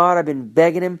praise God. I've been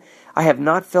begging him. I have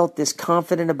not felt this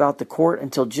confident about the court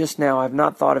until just now. I've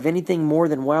not thought of anything more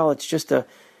than, well, it's just a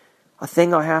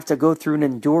thing I have to go through and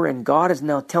endure. And God is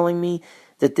now telling me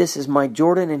that this is my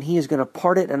Jordan and he is going to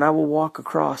part it and I will walk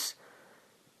across.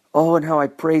 Oh, and how I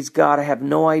praise God. I have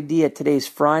no idea. Today's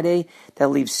Friday. That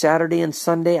leaves Saturday and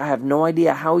Sunday. I have no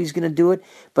idea how he's going to do it,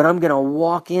 but I'm going to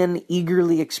walk in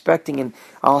eagerly expecting, and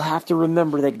I'll have to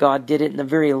remember that God did it in the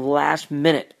very last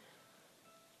minute.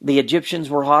 The Egyptians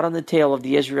were hot on the tail of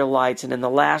the Israelites, and in the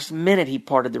last minute he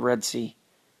parted the Red Sea.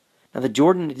 Now the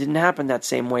Jordan, it didn't happen that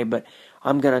same way, but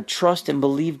I'm going to trust and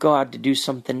believe God to do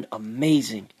something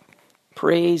amazing.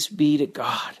 Praise be to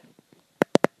God.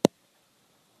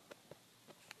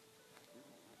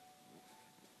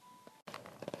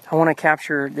 I want to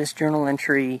capture this journal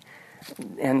entry,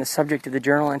 and the subject of the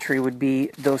journal entry would be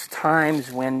those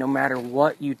times when no matter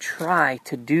what you try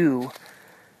to do,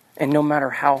 and no matter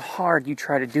how hard you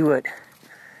try to do it,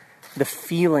 the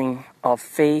feeling of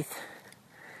faith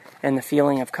and the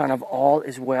feeling of kind of all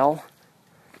is well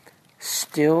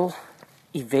still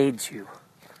evades you.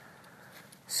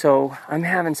 So I'm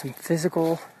having some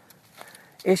physical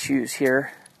issues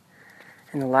here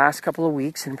in the last couple of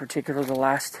weeks, in particular the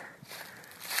last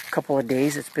couple of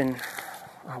days. It's been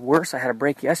worse. I had a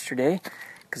break yesterday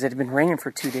because it had been raining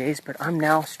for 2 days, but I'm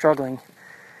now struggling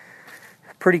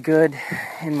pretty good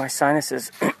in my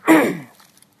sinuses. I'm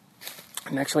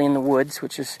actually in the woods,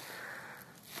 which is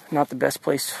not the best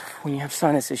place when you have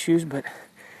sinus issues, but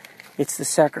it's the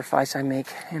sacrifice I make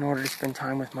in order to spend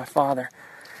time with my Father.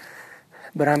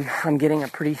 But I'm getting a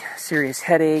pretty serious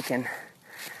headache, and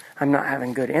I'm not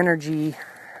having good energy,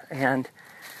 and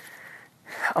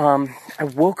I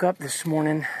woke up this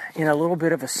morning in a little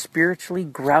bit of a spiritually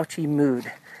grouchy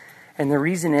mood. And the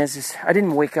reason is I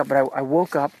didn't wake up, but I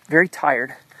woke up very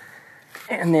tired.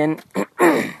 And then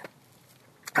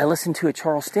I listened to a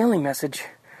Charles Stanley message,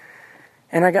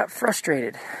 and I got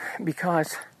frustrated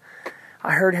because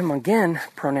I heard him again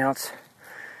pronounce,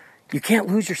 you can't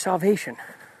lose your salvation.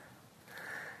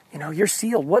 You know, you're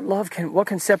sealed. What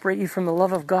can separate you from the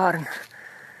love of God? And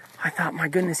I thought, my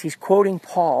goodness, he's quoting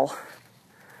Paul,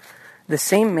 the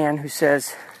same man who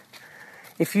says,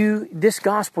 this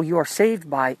gospel you are saved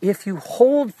by, if you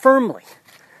hold firmly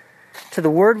to the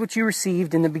word which you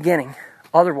received in the beginning,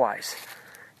 otherwise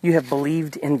you have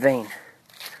believed in vain.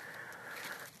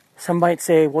 Some might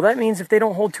say, well, that means if they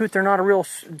don't hold to it, they're not a real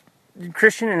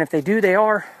Christian, and if they do, they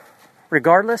are.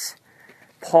 Regardless,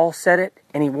 Paul said it,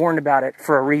 and he warned about it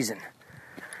for a reason.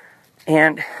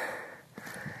 And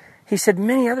he said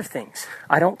many other things.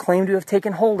 I don't claim to have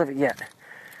taken hold of it yet.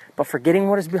 But forgetting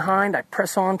what is behind, I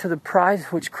press on to the prize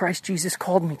which Christ Jesus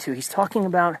called me to. He's talking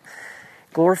about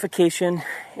glorification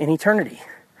in eternity.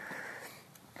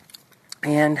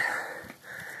 And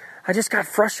I just got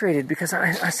frustrated because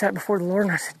I sat before the Lord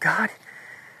and I said, God,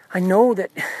 I know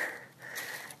that,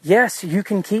 yes, you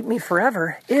can keep me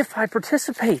forever if I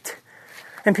participate.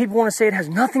 And people want to say it has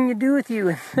nothing to do with you,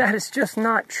 and that is just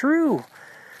not true.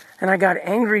 And I got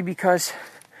angry because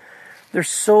there's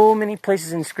so many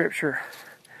places in Scripture.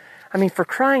 I mean, for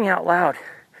crying out loud,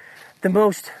 the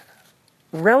most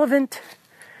relevant,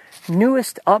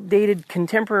 newest, updated,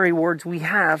 contemporary words we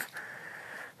have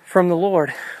from the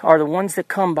Lord are the ones that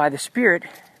come by the Spirit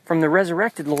from the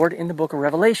resurrected Lord in the book of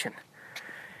Revelation.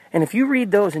 And if you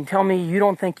read those and tell me you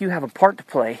don't think you have a part to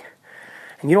play,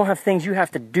 and you don't have things you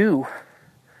have to do,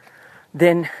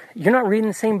 then you're not reading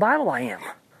the same Bible I am.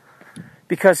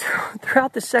 Because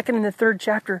throughout the second and the third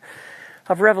chapter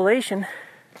of Revelation,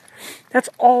 that's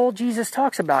all Jesus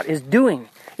talks about, is doing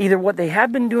either what they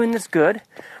have been doing that's good,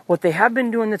 what they have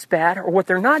been doing that's bad, or what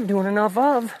they're not doing enough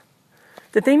of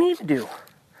that they need to do.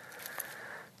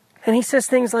 And he says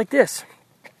things like this: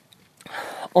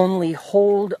 only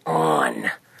hold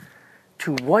on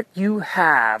to what you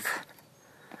have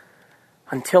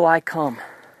until I come.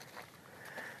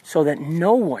 so that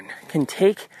no one can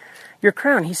take your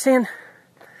crown. He's saying,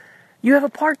 you have a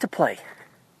part to play.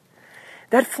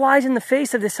 That flies in the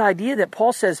face of this idea that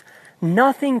Paul says,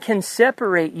 nothing can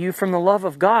separate you from the love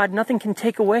of God. Nothing can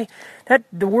take away. That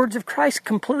the words of Christ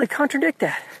completely contradict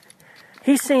that.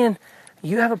 He's saying,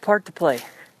 you have a part to play.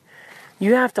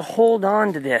 You have to hold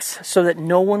on to this so that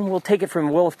no one will take it from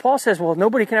you. Well, if Paul says, well,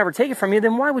 nobody can ever take it from you,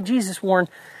 then why would Jesus warn,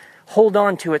 hold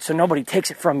on to it so nobody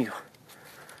takes it from you?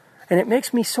 And it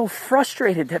makes me so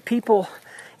frustrated that people,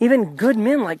 even good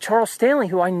men like Charles Stanley,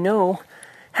 who I know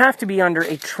have to be under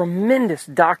a tremendous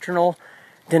doctrinal,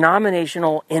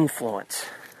 denominational influence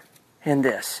in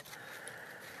this.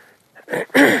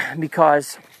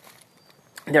 Because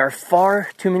there are far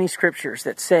too many scriptures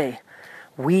that say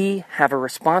we have a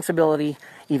responsibility.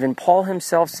 Even Paul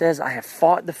himself says, I have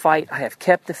fought the fight, I have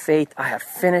kept the faith, I have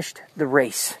finished the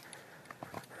race.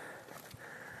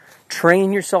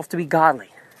 Train yourself to be godly.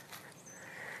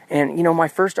 And, my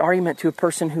first argument to a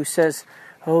person who says,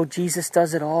 oh, Jesus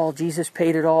does it all, Jesus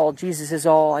paid it all, Jesus is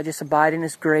all, I just abide in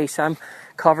His grace, I'm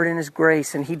covered in His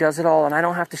grace, and He does it all, and I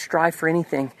don't have to strive for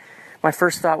anything. My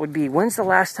first thought would be, when's the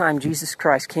last time Jesus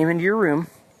Christ came into your room,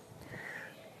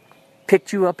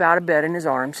 picked you up out of bed in His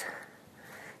arms,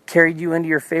 carried you into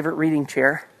your favorite reading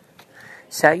chair,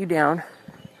 sat you down,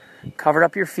 covered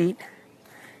up your feet,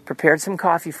 prepared some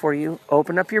coffee for you,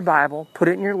 opened up your Bible, put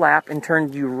it in your lap, and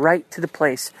turned you right to the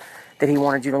place that He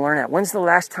wanted you to learn at? When's the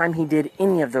last time He did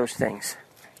any of those things?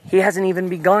 He hasn't even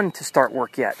begun to start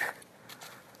work yet.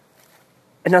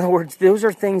 In other words, those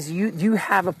are things you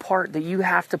have a part that you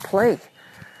have to play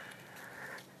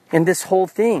in this whole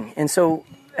thing. And so,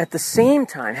 at the same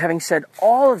time, having said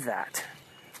all of that,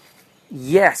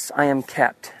 yes, I am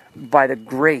kept by the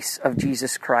grace of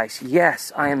Jesus Christ.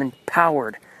 Yes, I am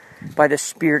empowered by the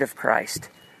Spirit of Christ,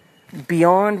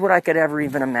 beyond what I could ever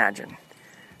even imagine.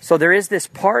 So there is this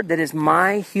part that is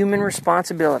my human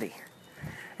responsibility.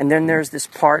 And then there's this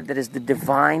part that is the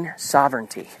divine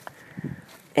sovereignty.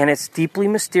 And it's deeply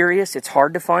mysterious. It's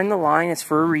hard to find the line. It's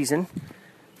for a reason.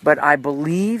 But I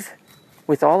believe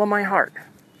with all of my heart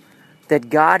that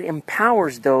God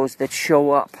empowers those that show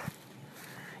up.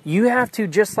 You have to,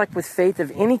 just like with faith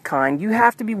of any kind, you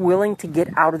have to be willing to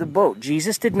get out of the boat.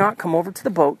 Jesus did not come over to the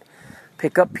boat,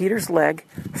 pick up Peter's leg,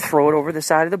 throw it over the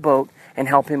side of the boat, and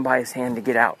help him by his hand to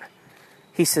get out.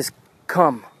 He says,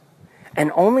 come.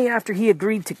 And only after he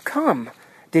agreed to come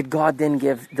did God then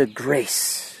give the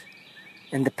grace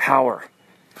and the power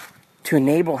to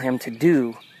enable him to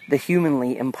do the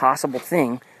humanly impossible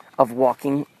thing of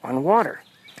walking on water.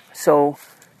 So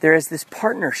there is this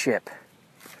partnership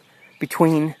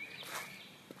between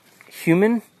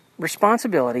human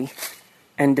responsibility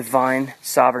and divine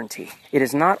sovereignty. It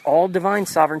is not all divine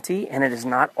sovereignty, and it is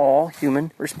not all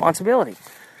human responsibility.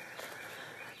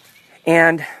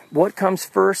 And what comes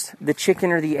first, the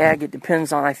chicken or the egg? It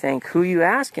depends on, I think, who you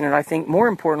ask, and I think more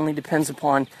importantly depends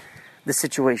upon the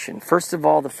situation. First of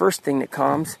all, the first thing that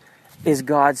comes is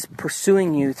God's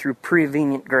pursuing you through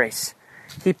prevenient grace.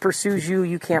 He pursues you,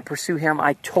 you can't pursue Him.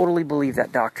 I totally believe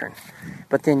that doctrine.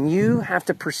 But then you have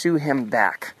to pursue Him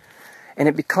back. And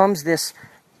it becomes this,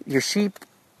 your sheep,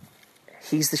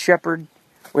 He's the shepherd.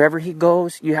 Wherever He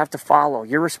goes, you have to follow.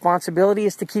 Your responsibility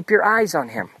is to keep your eyes on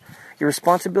Him. Your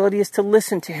responsibility is to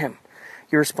listen to Him.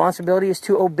 Your responsibility is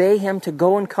to obey Him, to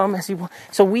go and come as He wants.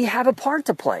 So we have a part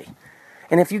to play.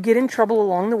 And if you get in trouble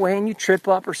along the way and you trip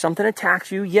up or something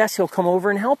attacks you, yes, He'll come over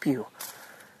and help you.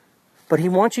 But He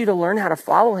wants you to learn how to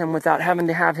follow Him without having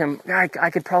to have Him. I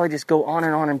could probably just go on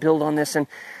and build on this, and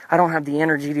I don't have the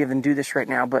energy to even do this right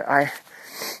now, but I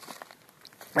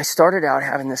started out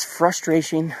having this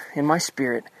frustration in my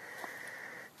spirit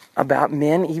about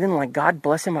men, even like, God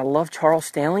bless him, I love Charles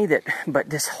Stanley, but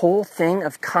this whole thing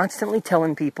of constantly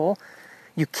telling people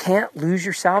you can't lose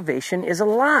your salvation is a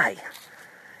lie.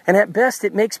 And at best,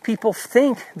 it makes people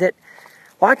think that,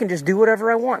 well, I can just do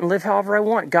whatever I want and live however I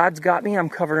want. God's got me, I'm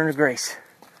covered under grace.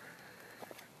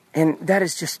 And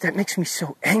that makes me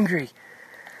so angry.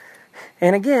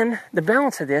 And again, the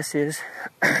balance of this is,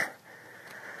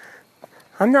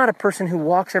 I'm not a person who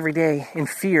walks every day in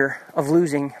fear of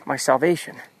losing my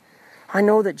salvation. I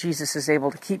know that Jesus is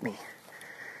able to keep me.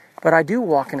 But I do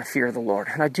walk in a fear of the Lord.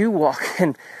 And I do walk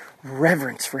in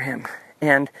reverence for Him.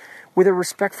 And with a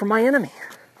respect for my enemy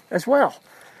as well.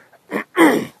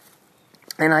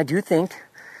 And I do think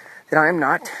that I am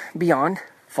not beyond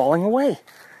falling away.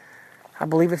 I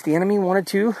believe if the enemy wanted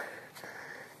to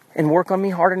and work on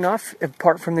me hard enough,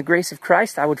 apart from the grace of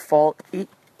Christ, I would fall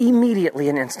immediately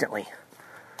and instantly.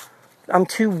 I'm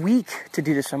too weak to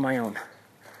do this on my own.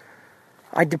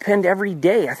 I depend every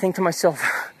day. I think to myself,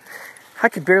 I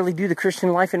could barely do the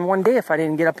Christian life in one day if I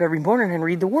didn't get up every morning and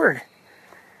read the Word.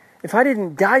 If I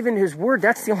didn't dive into His Word,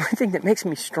 that's the only thing that makes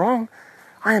me strong.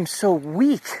 I am so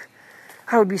weak.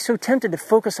 I would be so tempted to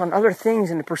focus on other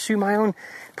things and to pursue my own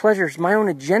pleasures, my own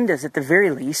agendas at the very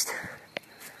least.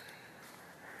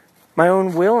 My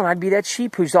own will, and I'd be that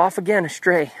sheep who's off again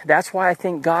astray. That's why I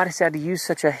think God has had to use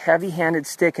such a heavy-handed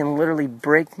stick and literally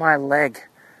break my leg.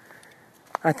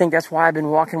 I think that's why I've been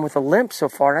walking with a limp so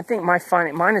far. I think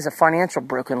mine is a financial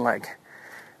broken leg.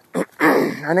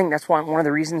 I think that's why one of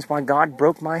the reasons why God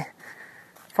broke my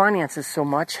finances so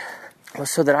much was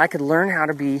so that I could learn how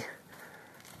to be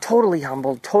totally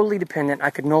humbled, totally dependent. I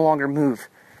could no longer move.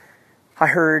 I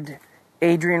heard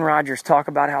Adrian Rogers talk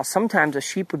about how sometimes a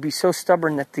sheep would be so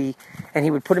stubborn and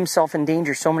he would put himself in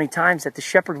danger so many times that the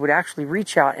shepherd would actually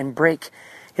reach out and break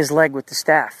his leg with the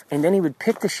staff. And then he would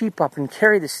pick the sheep up and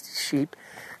carry the sheep,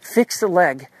 fix the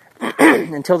leg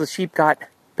until the sheep got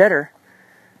better.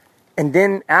 And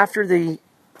then after the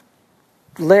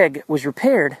leg was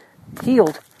repaired,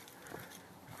 healed,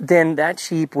 then that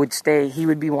sheep would stay. He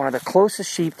would be one of the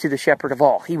closest sheep to the shepherd of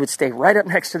all. He would stay right up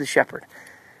next to the shepherd.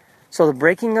 So the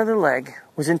breaking of the leg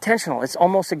was intentional. It's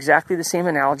almost exactly the same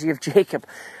analogy of Jacob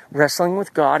wrestling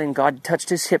with God, and God touched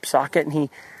his hip socket, and he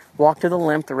walked with a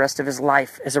limp the rest of his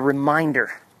life as a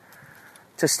reminder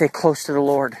to stay close to the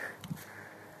Lord.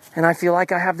 And I feel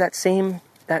like I have that same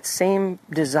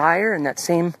desire and that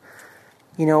same,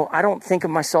 I don't think of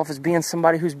myself as being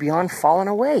somebody who's beyond falling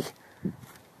away.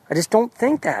 I just don't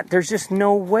think that. There's just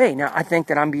no way. Now, I think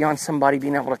that I'm beyond somebody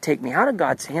being able to take me out of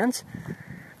God's hands,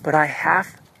 but I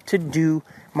have to do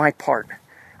my part.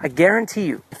 I guarantee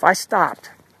you, if I stopped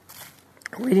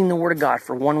reading the Word of God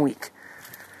for 1 week,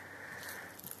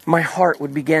 my heart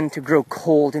would begin to grow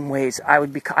cold in ways. I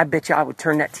bet you I would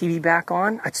turn that TV back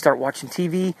on. I'd start watching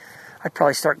TV. I'd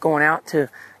probably start going out to,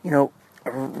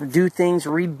 do things,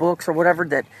 read books or whatever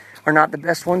that are not the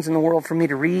best ones in the world for me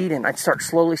to read. And I'd start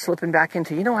slowly slipping back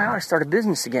into, I ought to start a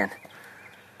business again.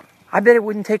 I bet it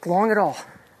wouldn't take long at all.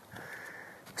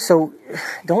 So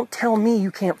don't tell me you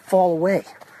can't fall away.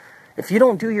 If you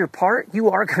don't do your part, you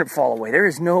are going to fall away. There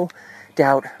is no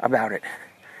doubt about it.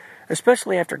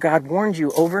 Especially after God warned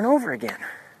you over and over again.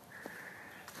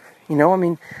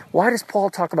 Why does Paul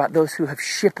talk about those who have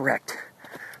shipwrecked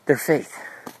their faith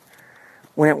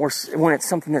when it's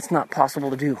something that's not possible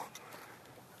to do?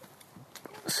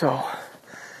 So,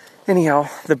 anyhow,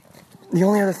 the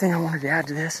only other thing I wanted to add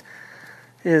to this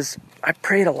is I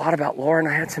prayed a lot about Laura, and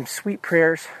I had some sweet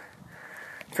prayers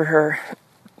for her,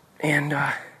 and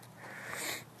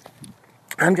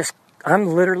I'm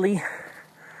literally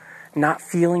not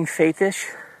feeling faithish,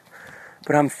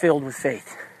 but I'm filled with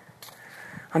faith.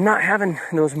 I'm not having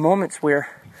those moments where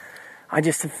I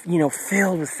just,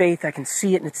 filled with faith. I can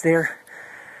see it and it's there.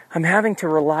 I'm having to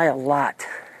rely a lot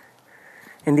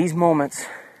in these moments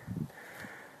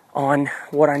on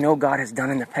what I know God has done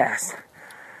in the past.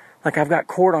 Like I've got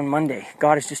court on Monday.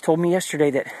 God has just told me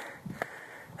yesterday that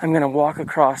I'm going to walk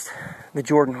across the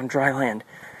Jordan on dry land.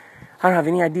 I don't have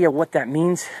any idea what that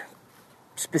means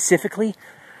specifically,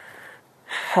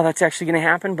 how that's actually going to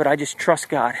happen, but I just trust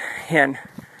God. And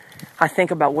I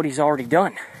think about what He's already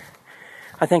done.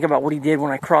 I think about what He did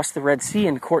when I crossed the Red Sea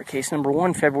in court case number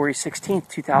 1, February 16th,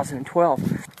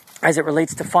 2012. As it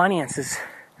relates to finances,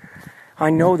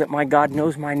 I know that my God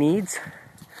knows my needs.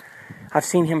 I've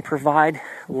seen Him provide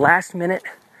last minute,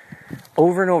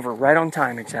 over and over, right on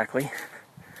time exactly.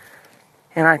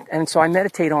 And so I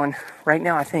meditate on, right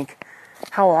now I think,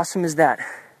 how awesome is that?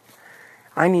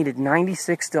 I needed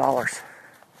 $96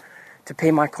 to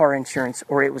pay my car insurance,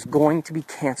 or it was going to be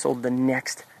canceled the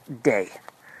next day.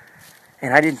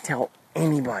 And I didn't tell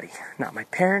anybody, not my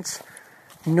parents,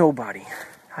 nobody.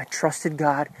 I trusted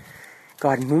God.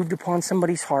 God moved upon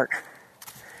somebody's heart,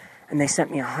 and they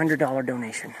sent me a $100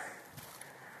 donation.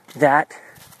 That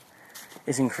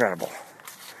is incredible.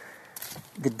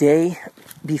 The day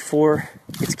before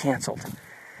it's canceled,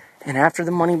 and after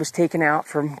the money was taken out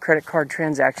from credit card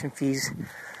transaction fees,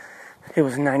 it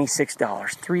was $96,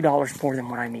 $3 more than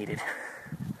what I needed.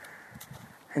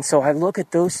 And so I look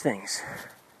at those things,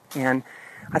 and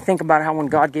I think about how when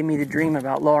God gave me the dream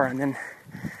about Laura, and then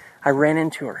I ran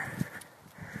into her.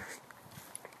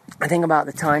 I think about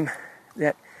the time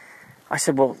that I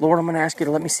said, well, Lord, I'm going to ask you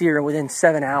to let me see her within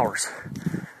 7 hours.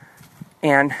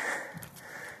 And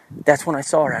that's when I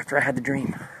saw her after I had the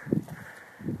dream.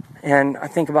 And I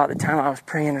think about the time I was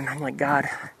praying, and I'm like, God,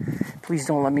 please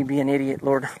don't let me be an idiot,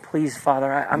 Lord. Please,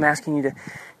 Father, I'm asking you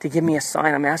to give me a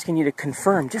sign. I'm asking you to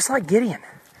confirm, just like Gideon.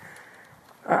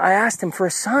 I asked him for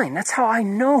a sign. That's how I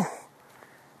know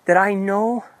that I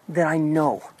know that I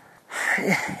know.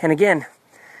 And again,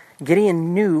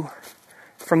 Gideon knew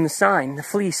from the sign, the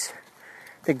fleece,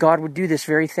 that God would do this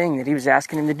very thing that he was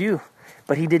asking him to do.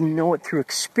 But he didn't know it through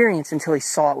experience until he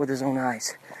saw it with his own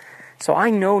eyes. So I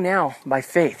know now by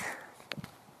faith.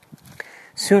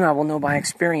 Soon I will know by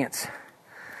experience.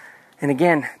 And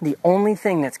again, the only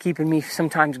thing that's keeping me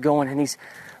sometimes going in these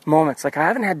moments, like I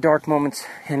haven't had dark moments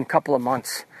in a couple of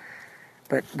months,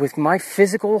 but with my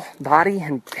physical body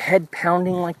and head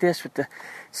pounding like this with the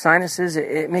sinuses,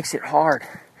 it makes it hard.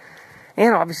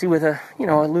 And obviously with a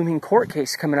looming court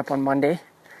case coming up on Monday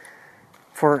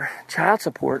for child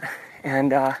support,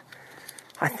 and I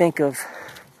think of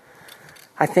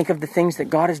the things that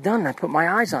God has done. I put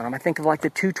my eyes on them. I think of like the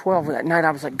 2:12 that night.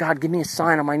 I was like, God, give me a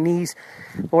sign on my knees.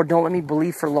 Lord, don't let me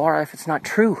believe for Laura if it's not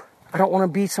true. I don't want to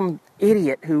be some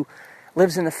idiot who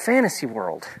lives in the fantasy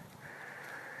world.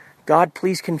 God,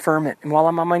 please confirm it. And while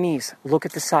I'm on my knees, look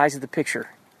at the size of the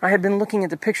picture. I had been looking at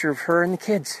the picture of her and the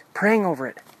kids, praying over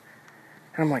it.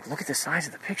 And I'm like, look at the size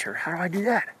of the picture. How do I do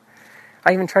that?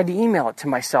 I even tried to email it to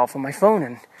myself on my phone,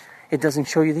 and it doesn't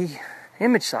show you the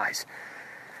image size.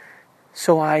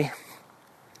 So I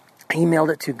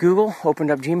emailed it to Google,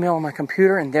 opened up Gmail on my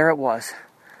computer, and there it was.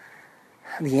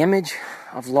 The image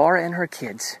of Laura and her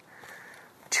kids,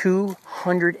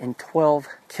 212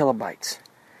 kilobytes.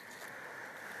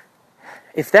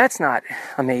 If that's not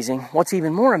amazing, what's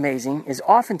even more amazing is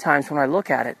oftentimes when I look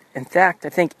at it, in fact, I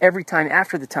think every time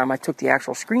after the time I took the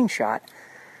actual screenshot,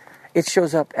 it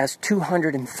shows up as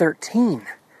 213.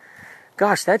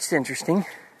 Gosh, that's interesting.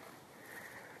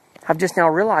 I've just now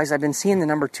realized I've been seeing the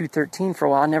number 213 for a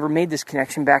while. I never made this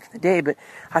connection back in the day, but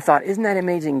I thought, isn't that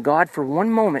amazing? God, for one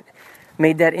moment,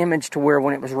 made that image to where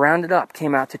when it was rounded up,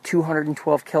 came out to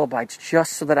 212 kilobytes,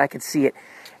 just so that I could see it.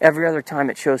 Every other time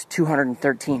it shows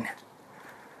 213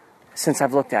 since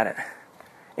I've looked at it.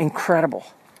 Incredible.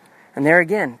 And there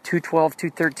again, 212,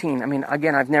 213. I mean,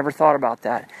 again, I've never thought about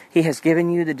that. He has given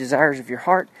you the desires of your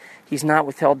heart. He's not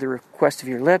withheld the request of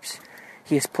your lips.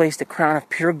 He has placed a crown of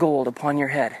pure gold upon your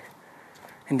head.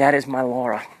 And that is my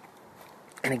Laura.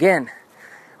 And again,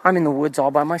 I'm in the woods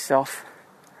all by myself.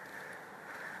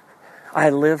 I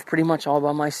live pretty much all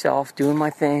by myself, doing my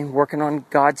thing, working on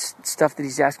God's stuff that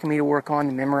He's asking me to work on,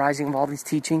 the memorizing of all these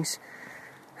teachings.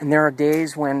 And there are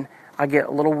days when I get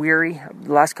a little weary.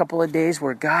 The last couple of days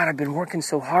where, God, I've been working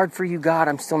so hard for you, God,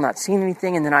 I'm still not seeing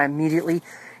anything. And then I immediately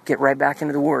get right back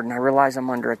into the Word. And I realize I'm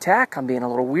under attack. I'm being a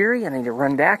little weary. And I need to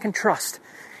run back and trust.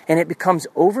 And it becomes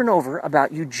over and over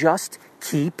about you just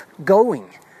keep going.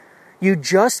 You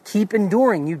just keep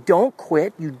enduring. You don't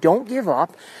quit. You don't give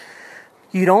up.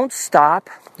 You don't stop.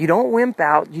 You don't wimp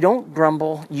out. You don't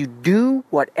grumble. You do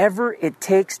whatever it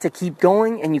takes to keep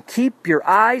going. And you keep your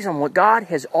eyes on what God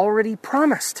has already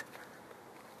promised.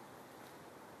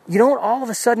 You don't all of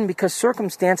a sudden, because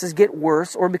circumstances get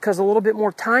worse or because a little bit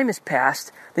more time has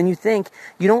passed than you think,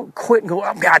 you don't quit and go,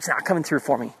 oh, God's not coming through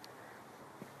for me.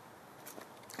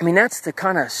 I mean, that's the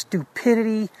kind of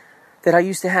stupidity that I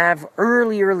used to have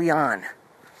early on.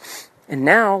 And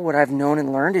now what I've known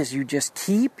and learned is you just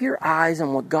keep your eyes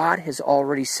on what God has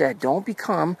already said. Don't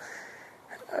become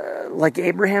like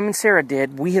Abraham and Sarah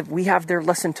did. We have their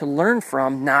lesson to learn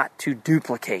from, not to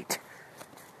duplicate.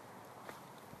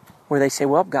 Where they say,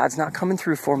 well, God's not coming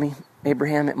through for me.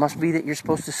 Abraham, it must be that you're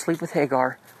supposed to sleep with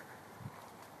Hagar.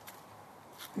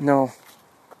 No.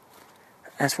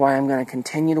 That's why I'm going to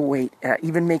continue to wait.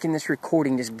 Even making this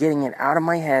recording, just getting it out of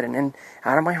my head and then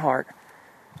out of my heart,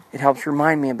 it helps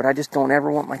remind me. But I just don't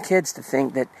ever want my kids to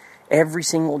think that every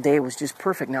single day was just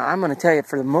perfect. Now, I'm going to tell you,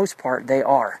 for the most part, they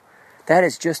are. That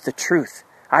is just the truth.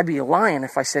 I'd be lying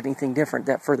if I said anything different.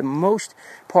 That for the most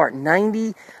part,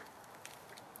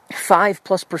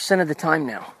 95+% of the time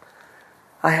now,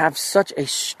 I have such a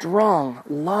strong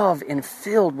love and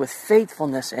filled with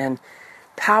faithfulness and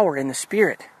power in the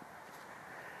Spirit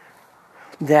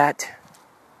that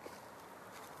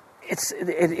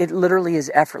it literally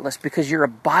is effortless, because you're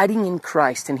abiding in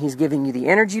Christ and He's giving you the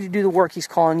energy to do the work He's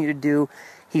calling you to do.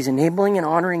 He's enabling and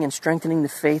honoring and strengthening the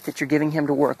faith that you're giving Him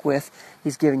to work with.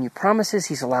 He's giving you promises.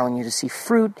 He's allowing you to see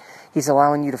fruit. He's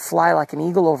allowing you to fly like an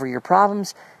eagle over your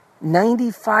problems.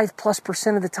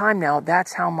 95+% of the time now,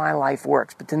 that's how my life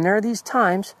works. But then there are these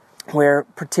times where,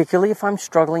 particularly if I'm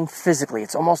struggling physically,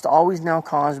 it's almost always now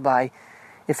caused by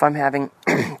if I'm having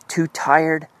too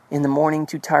tired in the morning,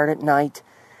 too tired at night,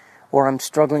 or I'm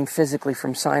struggling physically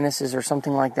from sinuses or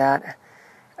something like that,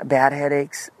 bad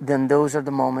headaches, then those are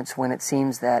the moments when it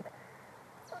seems that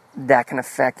can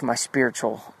affect my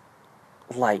spiritual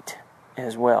light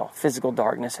as well. Physical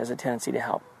darkness has a tendency to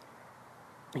help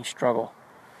me struggle.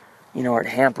 Or it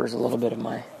hampers a little bit of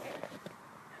my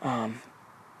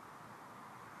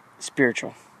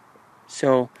spiritual.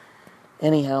 So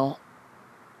anyhow,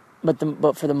 but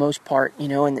for the most part,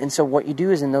 and so what you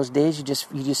do is in those days you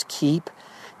just keep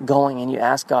going, and you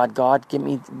ask God, give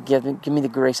me the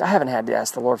grace. I haven't had to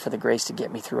ask the Lord for the grace to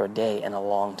get me through a day in a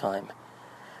long time.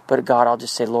 But God, I'll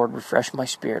just say, Lord, refresh my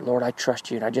spirit. Lord, I trust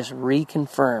you. And I just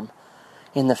reconfirm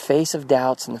in the face of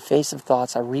doubts, in the face of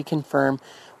thoughts, I reconfirm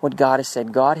what God has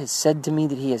said. God has said to me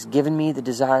that he has given me the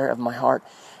desire of my heart.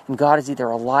 And God is either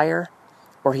a liar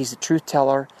or he's a truth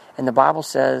teller. And the Bible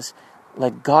says,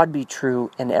 let God be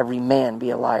true and every man be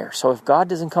a liar. So if God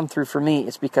doesn't come through for me,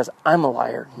 it's because I'm a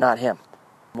liar, not him.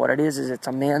 What it is it's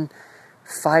a man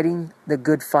fighting the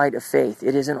good fight of faith.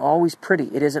 It isn't always pretty.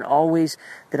 It isn't always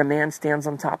that a man stands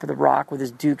on top of the rock with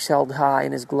his dukes held high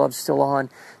and his gloves still on,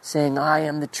 saying, I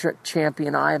am the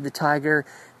champion, I am the tiger.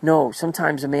 No,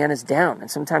 sometimes a man is down,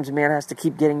 and sometimes a man has to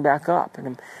keep getting back up, and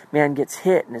a man gets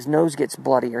hit, and his nose gets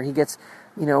bloody, or he gets,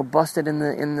 busted in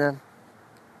the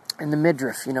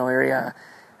midriff, area,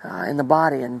 in the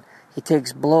body, and he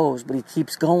takes blows, but he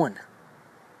keeps going,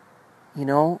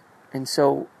 and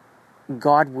so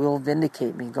God will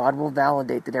vindicate me. God will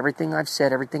validate that everything I've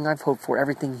said, everything I've hoped for,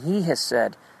 everything he has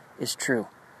said is true.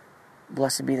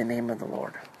 Blessed be the name of the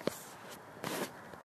Lord.